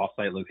whatever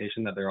off-site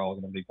location that they're all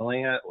going to be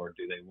playing at, or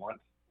do they want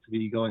to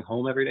be going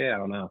home every day? I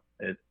don't know.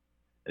 It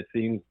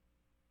seems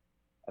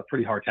a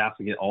pretty hard task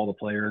to get all the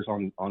players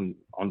on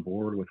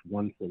board with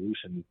one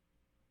solution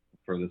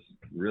for this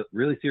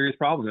really serious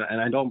problem.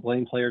 And I don't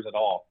blame players at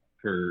all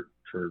for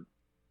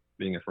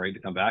being afraid to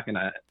come back. And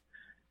as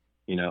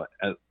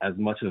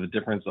much of a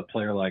difference a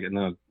player like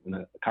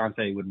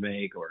Kante would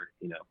make, or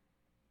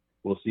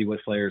we'll see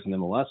what players in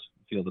MLS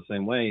feel the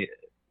same way.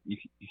 You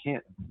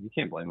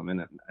can't blame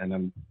them, and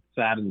I'm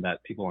saddened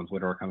that people on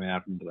Twitter are coming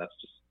after them. But that's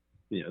just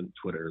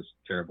Twitter's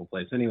a terrible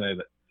place anyway.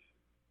 But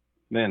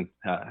man,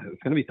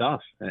 it's going to be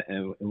tough,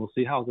 and we'll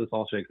see how this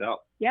all shakes out.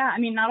 Yeah, I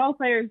mean, not all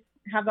players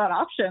have that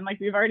option. Like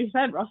we've already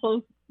said,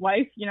 Russell's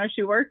wife,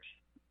 she works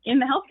in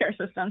the healthcare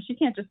system. She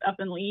can't just up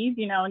and leave,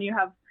 and you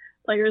have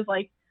players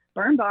like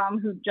Birnbaum,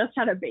 who just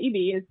had a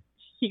baby. Is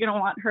he going to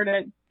want her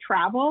to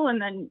travel?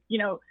 And then,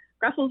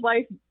 Russell's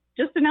wife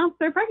just announced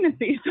their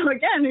pregnancy. So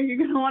again, are you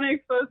going to want to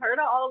expose her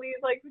to all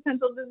these like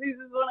potential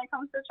diseases when it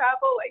comes to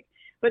travel?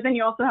 But then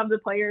you also have the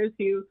players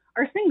who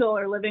are single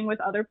or living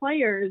with other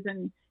players.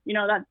 And,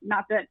 that's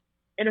not that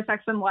it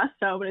affects them less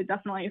so, but it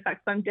definitely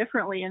affects them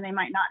differently. And they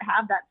might not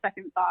have that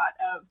second thought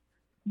of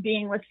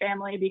being with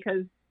family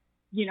because,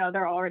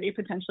 they're already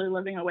potentially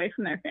living away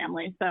from their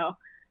family. So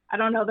I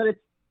don't know that it's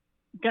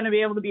going to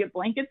be able to be a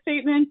blanket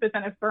statement, but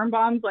then if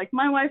Birnbaum's like,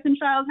 my wife and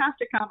child have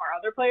to come, our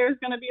other players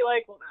going to be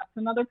like, well, that's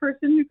another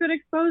person who could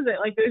expose it.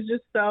 Like, there's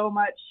just so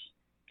much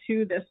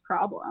to this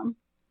problem.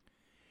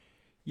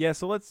 Yeah,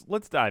 so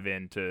let's dive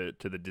into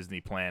the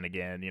Disney plan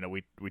again. You know,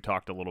 we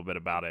talked a little bit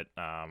about it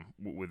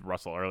with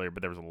Russell earlier,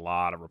 but there was a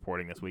lot of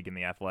reporting this week in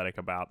The Athletic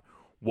about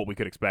what we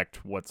could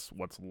expect, what's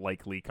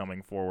likely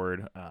coming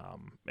forward,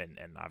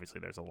 and obviously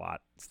there's a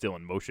lot still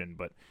in motion.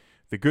 But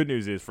the good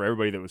news is for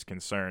everybody that was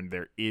concerned,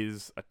 there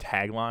is a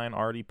tagline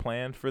already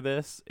planned for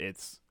this.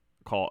 It's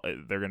called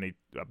they're going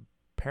to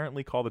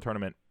apparently call the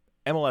tournament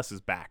MLS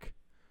is back.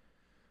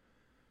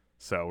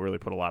 So really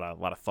put a lot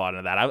of thought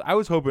into that. I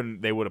was hoping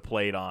they would have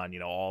played on, you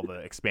know, all the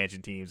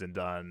expansion teams and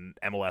done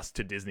MLS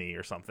to Disney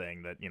or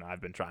something that, you know,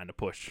 I've been trying to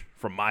push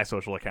from my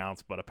social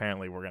accounts, but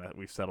apparently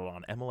we've settled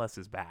on MLS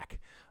is back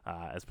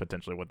as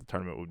potentially what the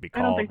tournament would be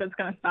called. I don't think that's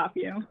going to stop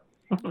you.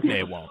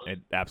 It won't. It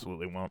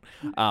absolutely won't.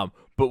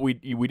 But we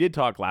did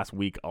talk last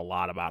week a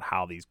lot about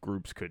how these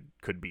groups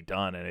could be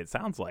done, and it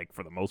sounds like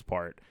for the most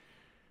part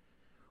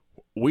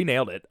we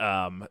nailed it.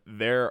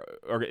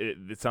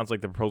 It sounds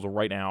like the proposal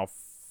right now,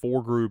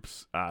 4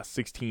 groups,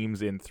 6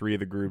 teams in 3 of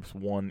the groups.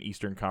 One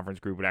Eastern Conference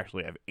group would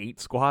actually have 8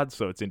 squads,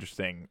 so it's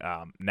interesting.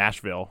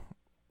 Nashville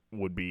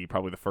would be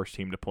probably the first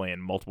team to play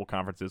in multiple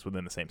conferences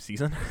within the same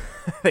season.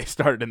 They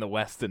started in the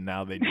West, and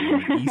now they do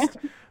in the East.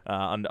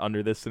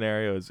 Under this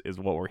scenario is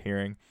what we're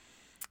hearing.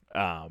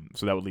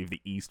 So that would leave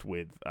the East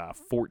with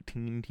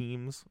 14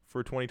 teams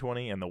for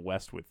 2020, and the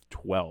West with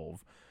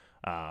 12.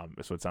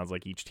 So it sounds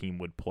like each team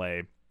would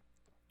play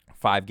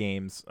 5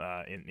 games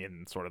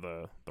in sort of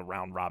the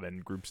round robin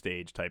group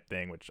stage type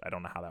thing, which I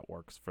don't know how that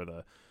works for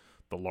the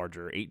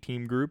larger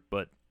 8-team group,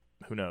 but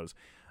who knows.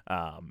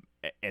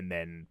 And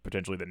then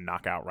potentially the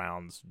knockout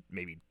rounds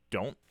maybe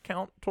don't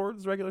count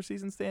towards regular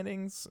season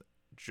standings,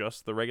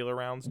 just the regular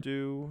rounds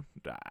do.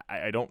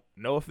 I don't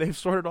know if they've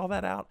sorted all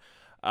that out.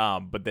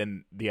 But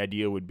then the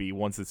idea would be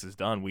once this is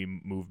done, we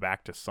move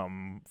back to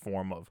some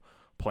form of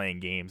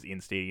playing games in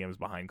stadiums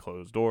behind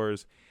closed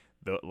doors.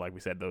 Like we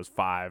said, those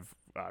 5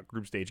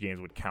 group stage games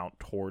would count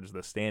towards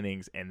the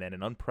standings, and then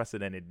an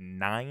unprecedented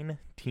 9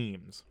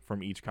 teams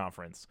from each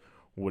conference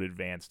would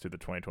advance to the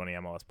 2020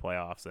 MLS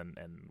playoffs,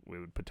 and we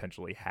would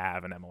potentially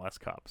have an MLS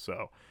Cup.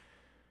 So,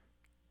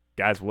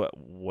 guys, what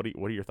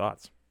are your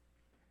thoughts?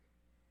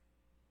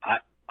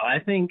 I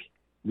think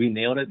we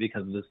nailed it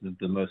because this is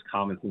the most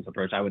common sense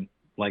approach. I would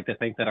like to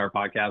think that our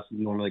podcast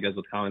normally goes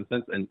with common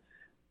sense,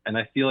 and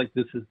I feel like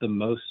this is the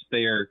most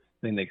fair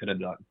thing they could have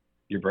done.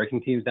 You're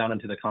breaking teams down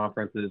into the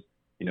conferences,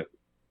 you know,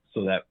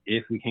 so that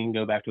if we can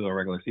go back to a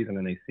regular season,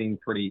 and they seem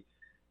pretty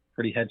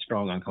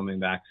headstrong on coming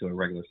back to a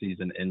regular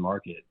season in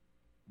market,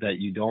 that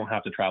you don't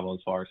have to travel as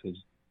far. So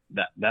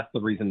that's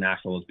the reason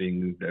Nashville is being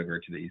moved over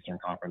to the Eastern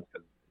Conference,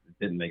 because it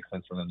didn't make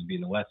sense for them to be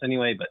in the West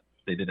anyway, but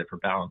they did it for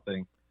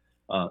balancing.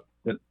 But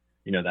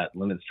you know, that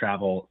limits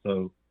travel.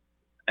 So,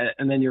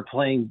 and then you're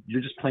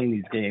just playing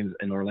these games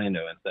in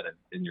Orlando instead of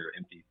in your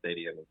empty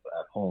stadium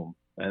at home.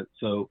 And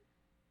so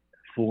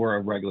for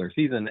a regular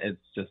season, it's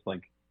just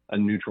like a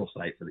neutral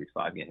site for these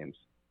 5 games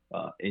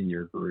in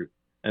your group.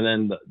 And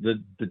then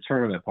the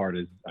tournament part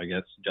is, I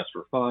guess, just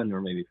for fun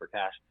or maybe for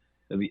cash.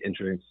 It'll be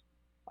interesting.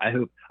 I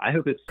hope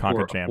it's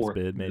for a 4th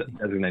bid, maybe.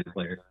 Designated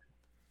player.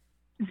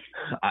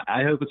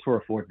 I hope it's for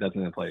a 4th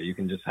designated player. You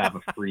can just have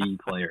a free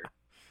player.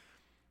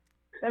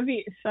 That'd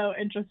be so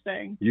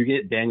interesting. You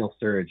get Daniel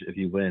Sturridge if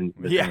you win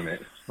the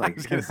tournament. Like, I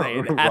was going to say,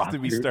 it has to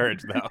be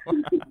Sturridge, though.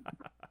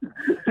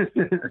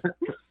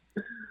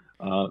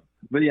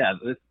 But yeah,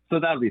 so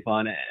that would be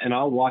fun. And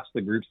I'll watch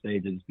the group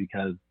stages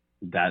because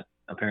that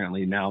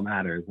apparently now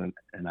matters.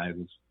 And I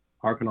was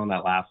harping on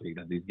that last week,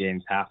 that these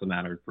games have to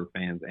matter for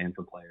fans and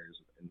for players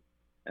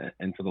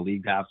and for the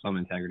league to have some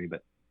integrity.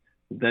 But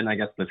then I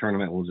guess the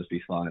tournament will just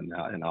be fun,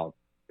 and I'll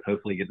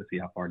hopefully get to see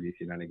how far DC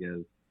United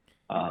goes.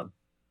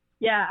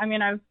 Yeah, I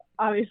mean, I've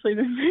obviously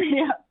been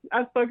very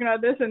outspoken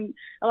about this, and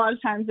a lot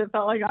of times it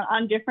felt like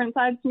on different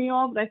sides to me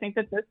all, but I think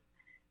that this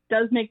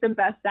does make the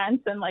best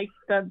sense. And like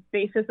the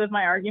basis of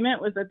my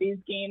argument was that these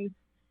games,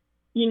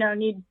 you know,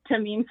 need to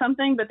mean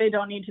something, but they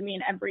don't need to mean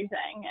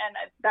everything. And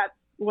that's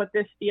what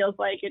this feels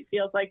like. It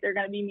feels like they're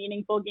going to be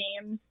meaningful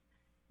games,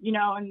 you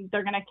know, and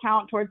they're going to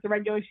count towards the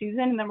regular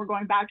season, and then we're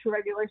going back to a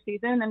regular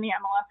season, and then the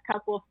MLS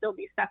Cup will still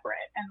be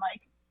separate. And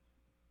like,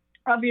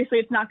 obviously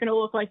it's not going to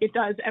look like it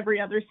does every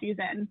other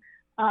season.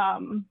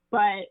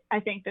 But I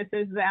think this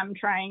is them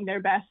trying their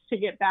best to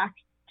get back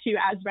to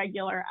as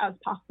regular as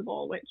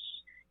possible, which,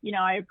 you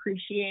know, I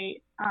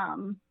appreciate.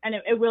 And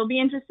it will be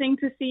interesting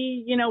to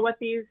see, you know, what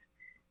these,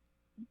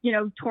 you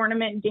know,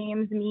 tournament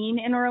games mean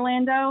in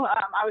Orlando.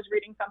 I was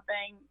reading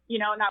something, you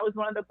know, and that was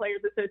one of the Players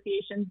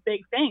Association's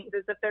big things,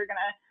 is if they're going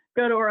to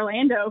go to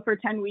Orlando for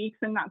 10 weeks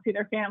and not see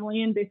their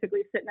family and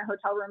basically sit in a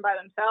hotel room by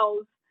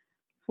themselves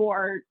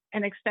for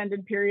an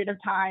extended period of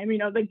time, you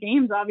know, the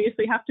games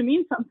obviously have to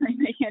mean something.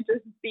 They can't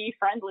just be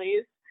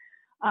friendlies.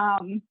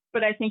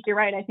 But I think you're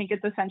right. I think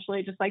it's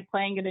essentially just like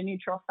playing at a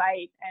neutral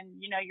site, and,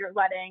 you know, you're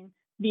letting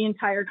the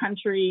entire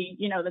country,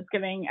 you know, that's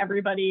giving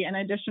everybody an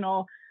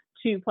additional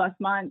 2+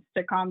 months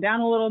to calm down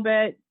a little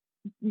bit,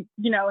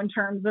 you know, in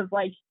terms of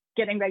like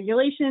getting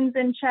regulations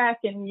in check.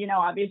 And, you know,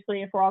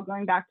 obviously if we're all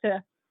going back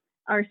to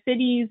our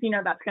cities,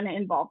 that's going to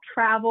involve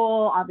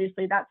travel.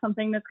 Obviously, that's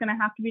something that's going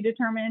to have to be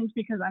determined,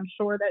 because I'm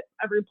sure that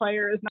every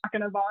player is not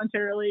going to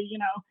voluntarily,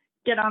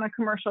 get on a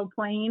commercial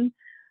plane.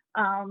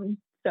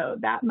 So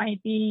that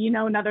might be,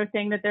 another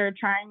thing that they're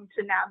trying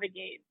to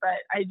navigate. But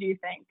I do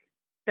think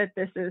that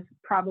this is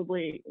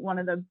probably one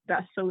of the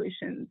best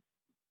solutions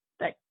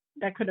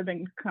that could have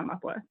been come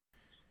up with.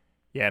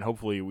 Yeah, and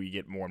hopefully we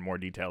get more and more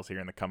details here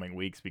in the coming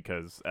weeks,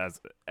 because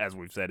as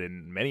we've said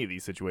in many of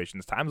these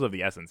situations, time's of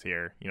the essence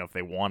here. If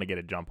they want to get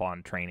a jump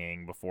on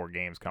training before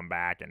games come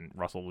back, and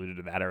Russell alluded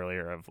to that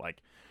earlier of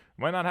like,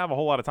 we might not have a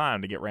whole lot of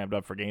time to get ramped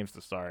up for games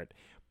to start,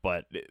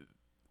 but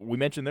we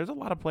mentioned there's a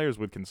lot of players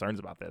with concerns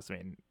about this. I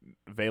mean,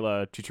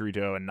 Vela,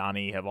 Chicharito, and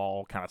Nani have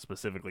all kind of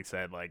specifically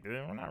said, like,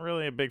 we're not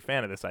really a big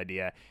fan of this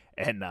idea.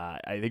 And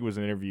I think it was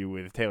an interview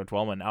with Taylor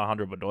Twellman and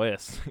Alejandro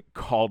Bedoyas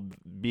called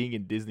being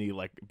in Disney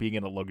like being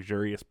in a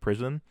luxurious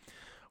prison,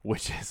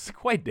 which is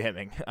quite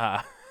damning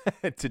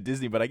to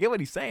Disney. But I get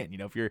what he's saying.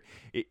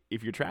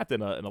 If you're trapped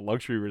in a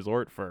luxury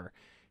resort for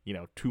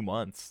 2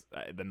 months,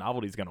 the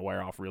novelty's going to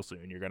wear off real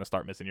soon. You're going to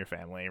start missing your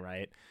family,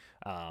 right?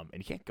 And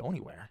you can't go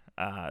anywhere.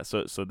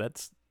 So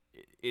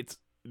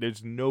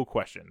there's no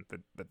question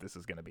that this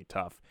is going to be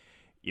tough.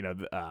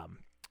 I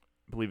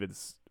believe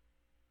it's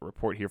a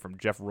report here from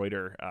Jeff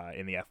Reuter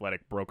in The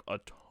Athletic broke a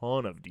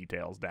ton of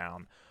details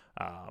down.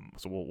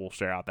 So we'll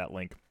share out that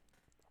link.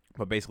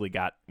 But basically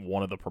got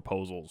one of the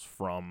proposals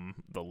from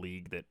the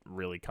league that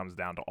really comes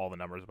down to all the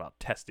numbers about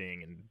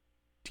testing and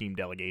team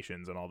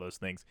delegations and all those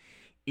things.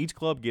 Each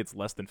club gets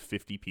less than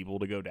 50 people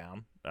to go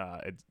down.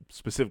 It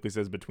specifically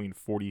says between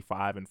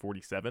 45 and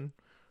 47,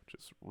 which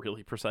is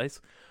really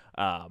precise.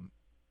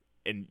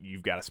 And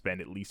you've got to spend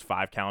at least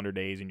 5 calendar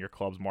days in your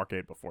club's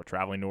market before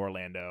traveling to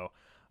Orlando.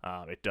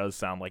 It does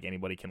sound like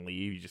anybody can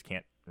leave. You just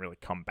can't really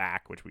come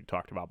back, which we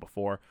talked about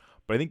before.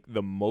 But I think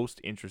the most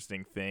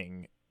interesting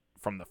thing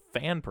from the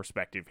fan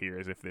perspective here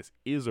is, if this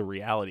is a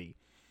reality,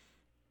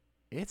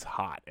 it's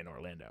hot in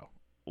Orlando,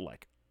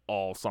 like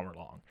all summer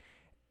long.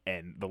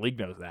 And the league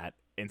knows that.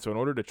 And so in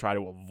order to try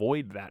to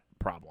avoid that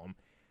problem,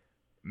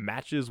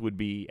 matches would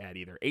be at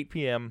either 8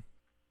 p.m.,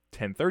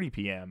 10:30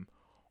 p.m.,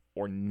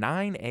 or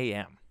 9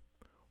 a.m.,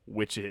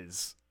 which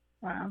is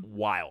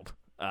wild.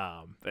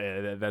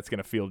 That's going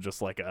to feel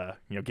just like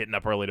getting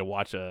up early to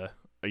watch a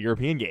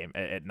European game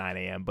at 9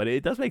 a.m. But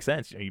it does make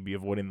sense. You'd be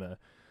avoiding the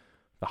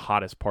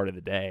hottest part of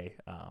the day.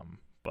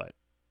 But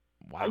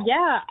wow.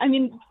 Yeah, I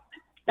mean,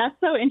 that's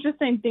so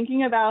interesting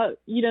thinking about,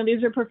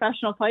 these are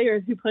professional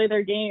players who play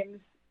their games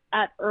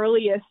at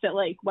earliest at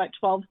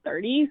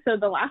 12:30. So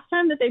the last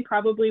time that they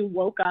probably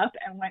woke up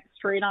and went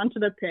straight onto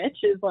the pitch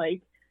is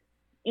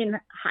in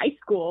high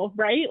school,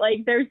 right?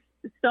 There's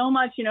so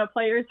much,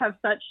 players have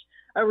such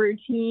a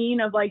routine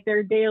of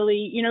their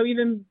daily,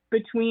 even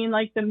between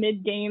the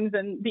mid games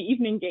and the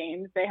evening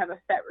games, they have a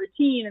set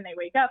routine, and they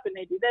wake up and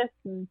they do this,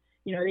 and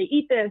they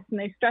eat this and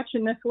they stretch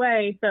in this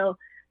way. So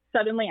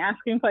suddenly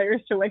asking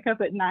players to wake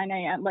up at 9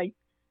 a.m.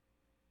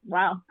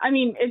 Wow. I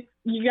mean,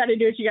 you got to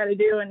do what you got to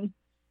do. And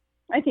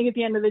I think at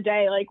the end of the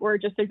day, we're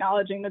just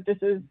acknowledging that this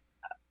is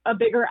a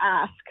bigger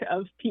ask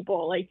of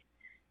people.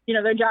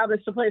 Their job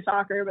is to play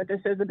soccer, but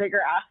this is a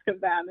bigger ask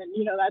of them. And,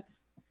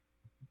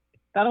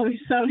 that'll be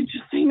so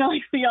interesting to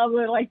see all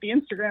the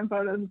Instagram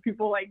photos of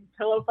people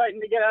pillow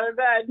fighting to get out of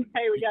bed.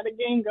 Hey, we got a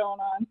game going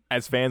on.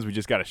 As fans, we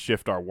just got to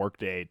shift our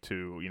workday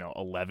to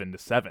 11 to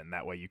 7.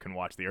 That way you can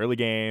watch the early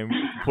game,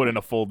 put in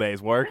a full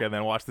day's work, and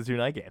then watch the 2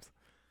 night games.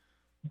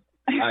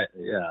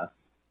 Yeah,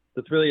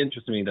 it's really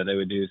interesting to me that they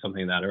would do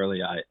something that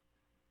early.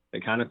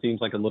 It kind of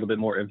seems like a little bit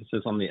more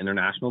emphasis on the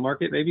international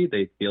market. Maybe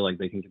they feel like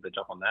they can get the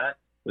jump on that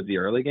with the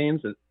early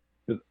games.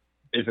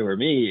 If it were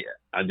me,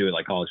 I'd do it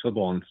like college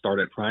football and start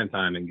at prime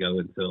time and go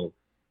until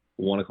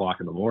 1 o'clock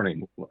in the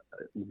morning,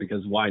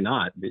 because why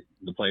not?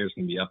 The players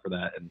can be up for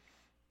that. And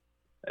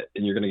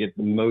you're going to get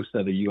the most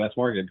of the U.S.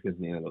 market, because,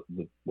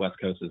 the West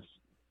Coast is,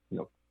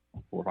 4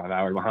 or 5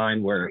 hours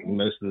behind where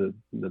most of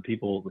the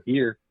people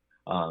here.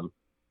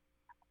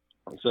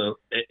 So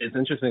it's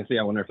interesting to see.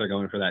 I wonder if they're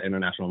going for that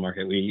international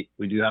market. We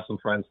do have some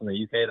friends from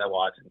the UK that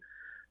watch,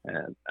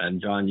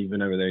 and John, you've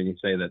been over there and you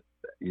say that,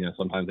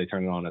 sometimes they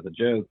turn it on as a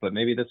joke, but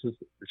maybe this is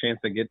a chance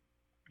to get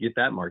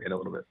that market a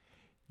little bit.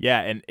 Yeah,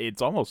 and it's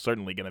almost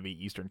certainly going to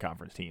be Eastern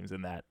Conference teams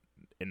in that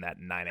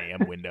 9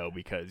 a.m. window,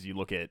 because you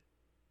look at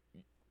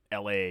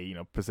LA,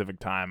 Pacific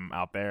time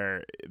out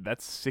there,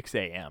 that's 6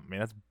 a.m. I mean,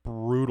 that's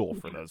brutal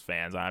for those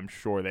fans. I'm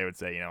sure they would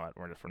say,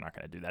 we're not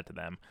going to do that to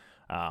them.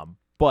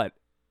 But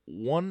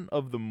one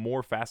of the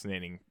more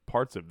fascinating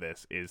parts of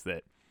this is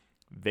that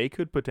they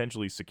could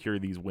potentially secure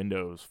these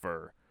windows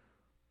for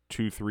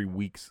 2-3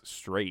 weeks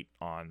straight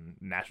on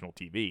national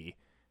TV,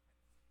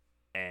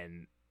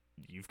 and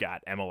you've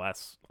got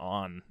MLS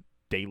on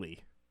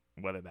daily,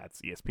 whether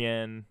that's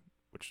ESPN,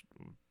 which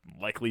would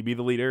likely be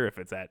the leader if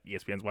it's at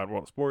ESPN's Wide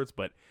World of Sports,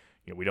 but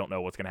we don't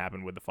know what's going to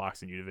happen with the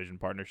Fox and Univision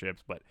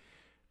partnerships. But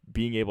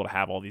being able to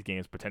have all these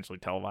games potentially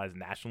televised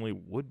nationally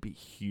would be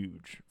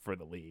huge for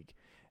the league.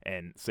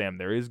 And Sam,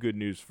 there is good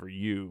news for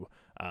you.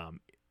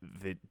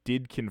 That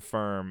did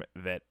confirm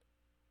that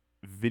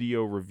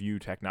video review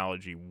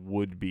technology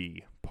would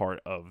be part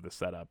of the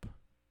setup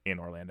in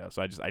Orlando.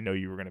 So I know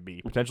you were going to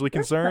be potentially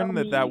concerned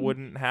that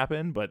wouldn't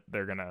happen, but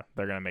they're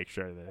gonna make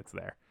sure that it's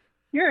there.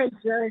 You're a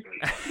jerk.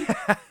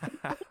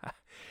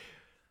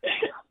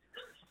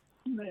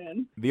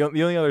 Man. The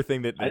only other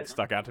thing that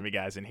stuck out to me,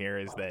 guys, in here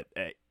is that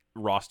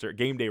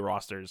game day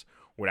rosters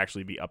would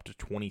actually be up to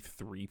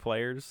 23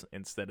 players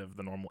instead of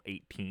the normal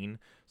 18.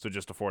 So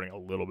just affording a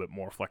little bit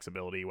more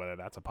flexibility, whether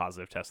that's a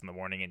positive test in the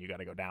morning and you got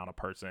to go down a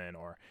person,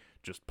 or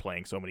just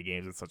playing so many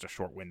games in such a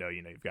short window.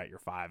 You know, you've got your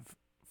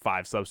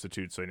five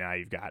substitutes, so now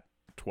you've got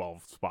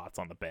 12 spots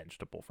on the bench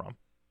to pull from.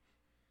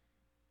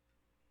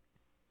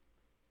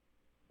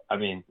 I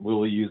mean, we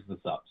will use the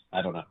subs.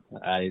 I don't know.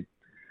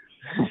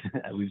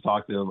 We've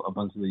talked to a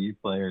bunch of the youth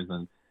players,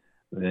 and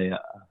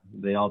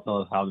they all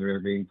tell us how they're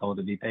being told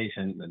to be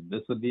patient. And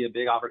this would be a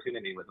big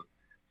opportunity with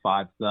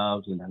 5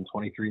 subs and then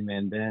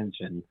 23-man bench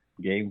and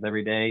games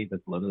every day.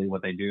 That's literally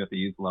what they do at the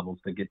youth levels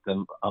to get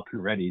them up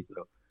and ready.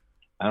 So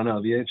I don't know.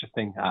 It'd be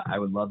interesting. I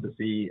would love to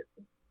see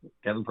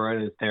Kevin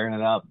Paredes tearing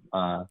it up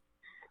on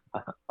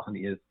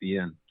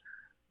ESPN.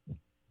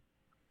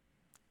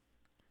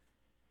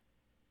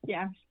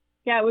 Yeah,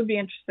 it would be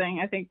interesting.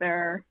 I think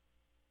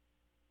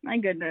my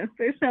goodness,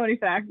 there's so many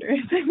factors.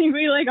 I think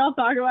we all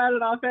talk about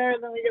it off air,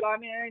 and then we get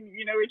on here and,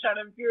 we try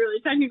to be really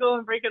technical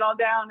and break it all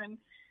down and,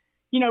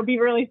 be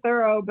really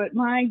thorough. But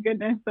my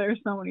goodness, there's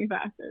so many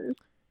factors.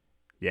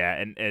 Yeah.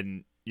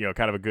 And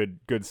kind of a good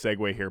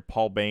segue here.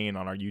 Paul Bain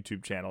on our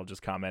YouTube channel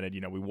just commented,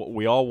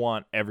 we all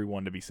want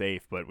everyone to be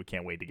safe, but we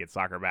can't wait to get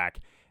soccer back.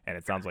 And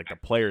it sounds like the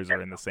players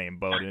are in the same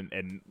boat.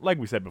 And like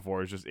we said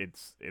before,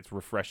 it's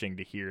refreshing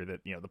to hear that,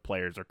 the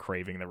players are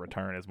craving the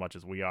return as much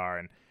as we are.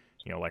 And,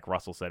 like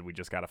Russell said, we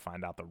just got to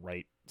find out the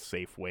right,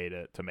 safe way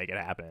to make it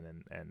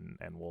happen.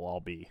 And we'll all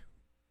be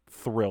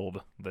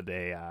thrilled the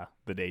day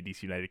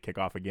DC United kick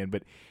off again.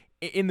 But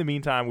in the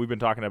meantime, we've been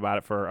talking about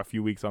it for a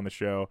few weeks on the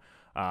show.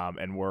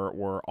 And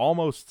we're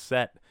almost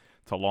set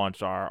to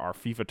launch our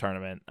FIFA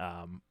tournament.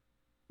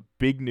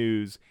 Big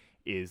news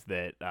is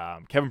that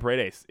Kevin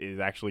Paredes is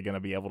actually going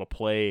to be able to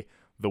play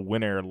the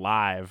winner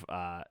live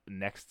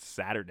next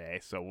Saturday.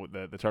 So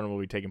the tournament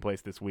will be taking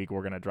place this week.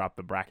 We're going to drop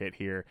the bracket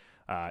here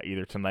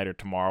either tonight or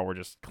tomorrow. We're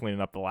just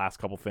cleaning up the last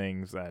couple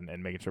things and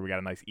making sure we got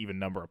a nice even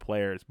number of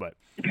players. But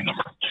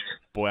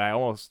boy, I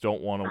almost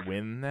don't want to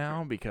win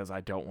now because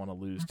I don't want to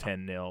lose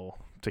 10-0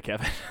 to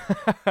Kevin.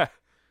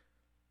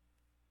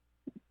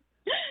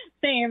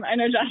 Same. I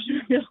know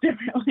Joshua feels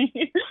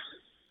differently.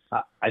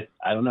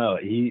 I don't know.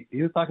 He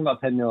was talking about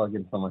 10-0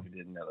 against someone who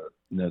didn't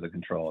know the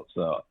control.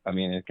 So I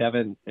mean,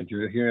 Kevin, if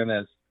you're hearing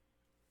this,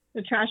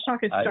 the trash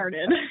talk has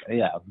started.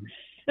 Yeah,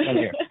 I'm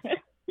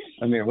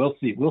here. We'll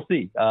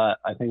see. I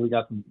think we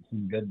got some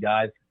good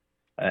guys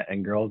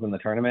and girls in the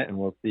tournament, and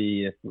we'll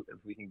see if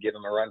we can give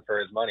him a run for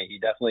his money. He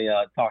definitely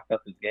talked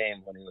up his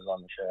game when he was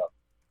on the show.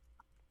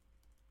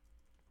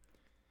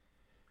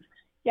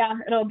 Yeah,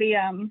 it'll be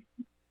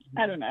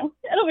I don't know.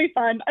 It'll be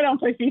fun. I don't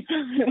play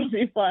FIFA. It'll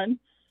be fun.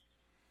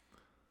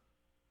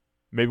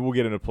 Maybe we'll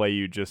get him to play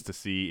you just to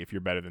see if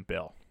you're better than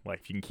Bill. Like,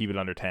 if you can keep it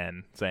under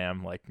 10,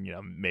 Sam,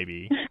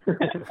 maybe.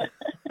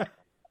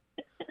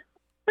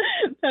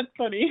 That's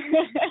funny.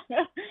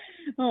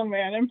 Oh,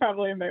 man, I'm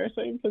probably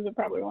embarrassing because it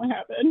probably won't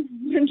happen.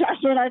 And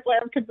Joshua and I play,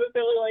 I'm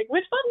consistently like,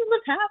 which button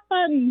was pass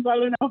button? So I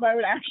don't know if I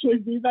would actually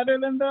be better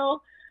than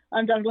Bill.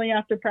 I'm definitely going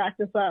to have to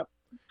practice up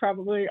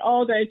probably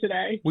all day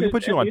today. We can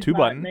put you on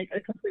 2-button. Make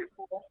a complete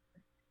fool.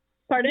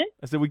 Pardon?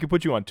 I said we could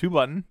put you on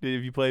 2-button.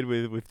 Have you played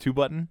with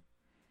 2-button?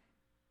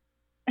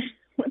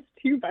 What's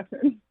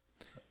 2-button?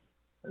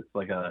 It's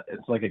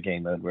like a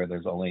game mode where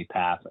there's only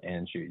pass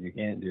and shoot. You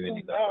can't do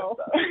any other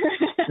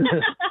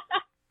stuff.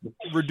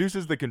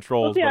 Reduces the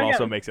controls, but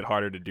also makes it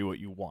harder to do what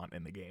you want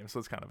in the game. So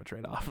it's kind of a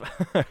trade-off.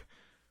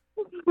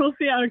 We'll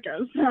see how it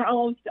goes.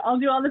 I'll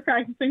do all the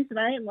practicing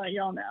tonight and let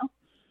y'all know.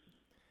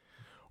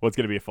 Well, it's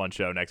going to be a fun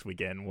show next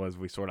weekend as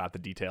we sort out the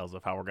details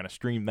of how we're going to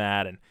stream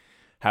that and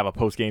have a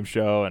post-game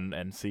show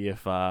and see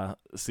if our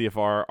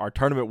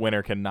tournament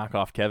winner can knock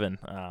off Kevin.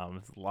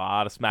 It's a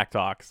lot of smack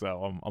talk,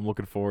 so I'm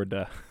looking forward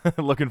to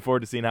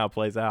seeing how it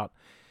plays out.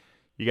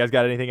 You guys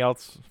got anything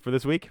else for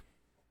this week?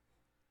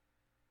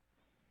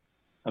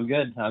 I'm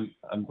good.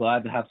 I'm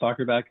glad to have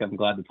soccer back. I'm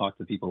glad to talk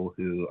to people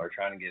who are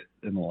trying to get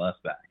MLS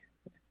back.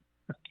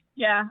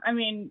 Yeah, I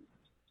mean,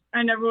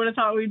 I never would have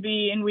thought we'd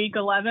be in week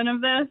 11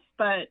 of this,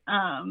 but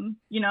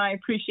I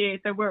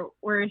appreciate that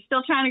we're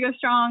still trying to go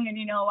strong, and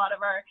a lot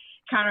of our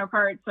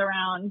counterparts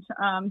around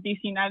DC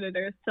United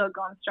are still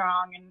going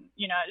strong, and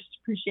I just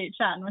appreciate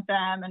chatting with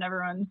them, and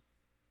everyone's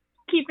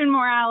keeping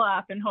morale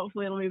up, and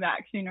hopefully it'll be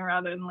back sooner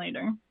rather than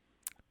later.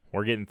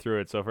 We're getting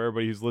through it. So for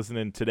everybody who's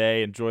listening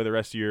today, enjoy the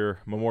rest of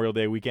your Memorial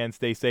Day weekend.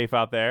 Stay safe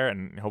out there,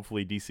 and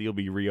hopefully DC will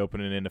be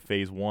reopening into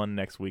Phase 1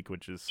 next week,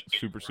 which is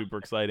super, super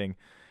exciting.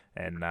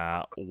 And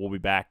we'll be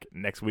back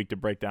next week to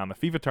break down the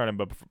FIFA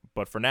tournament.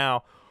 But for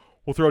now,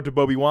 we'll throw it to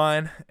Bobby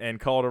Wine and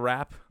call it a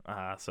wrap.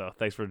 So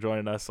thanks for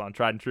joining us on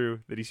Tried and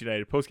True, the DC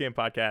United postgame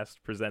podcast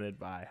presented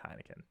by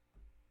Heineken.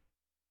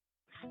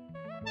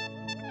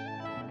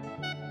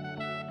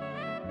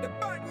 The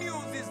bad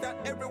news is that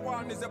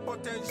everyone is a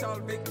potential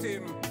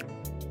victim.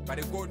 But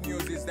the good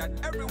news is that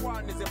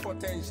everyone is a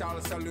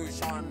potential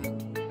solution.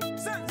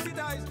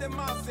 Sensitize the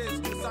masses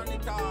to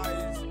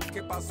sanitize.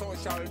 Keep a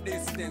social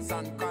distance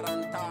and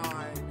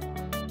quarantine.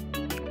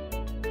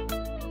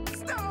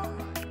 Stop!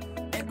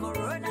 The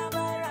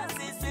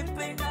coronavirus is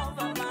sweeping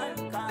over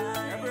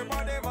mankind.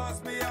 Everybody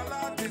must be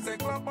alert. It's a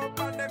global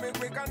pandemic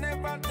we can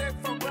never take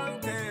for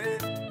granted.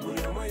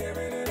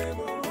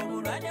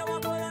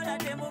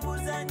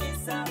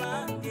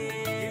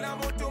 Kila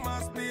mtu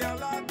must be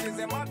alert. It's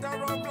a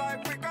matter of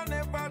life we can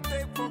never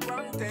take for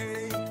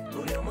granted.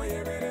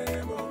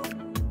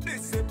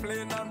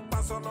 Discipline and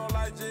personal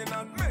hygiene,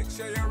 and make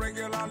sure you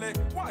regularly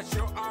wash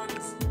your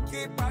hands.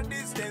 Keep a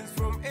distance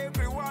from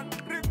everyone.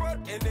 Report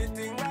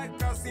anything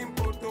like a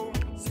symptom.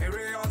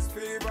 Serious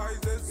fever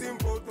is a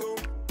symptom.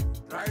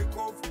 Dry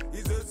cough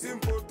is a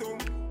symptom.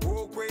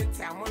 Walk with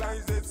tamula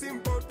is a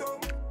symptom.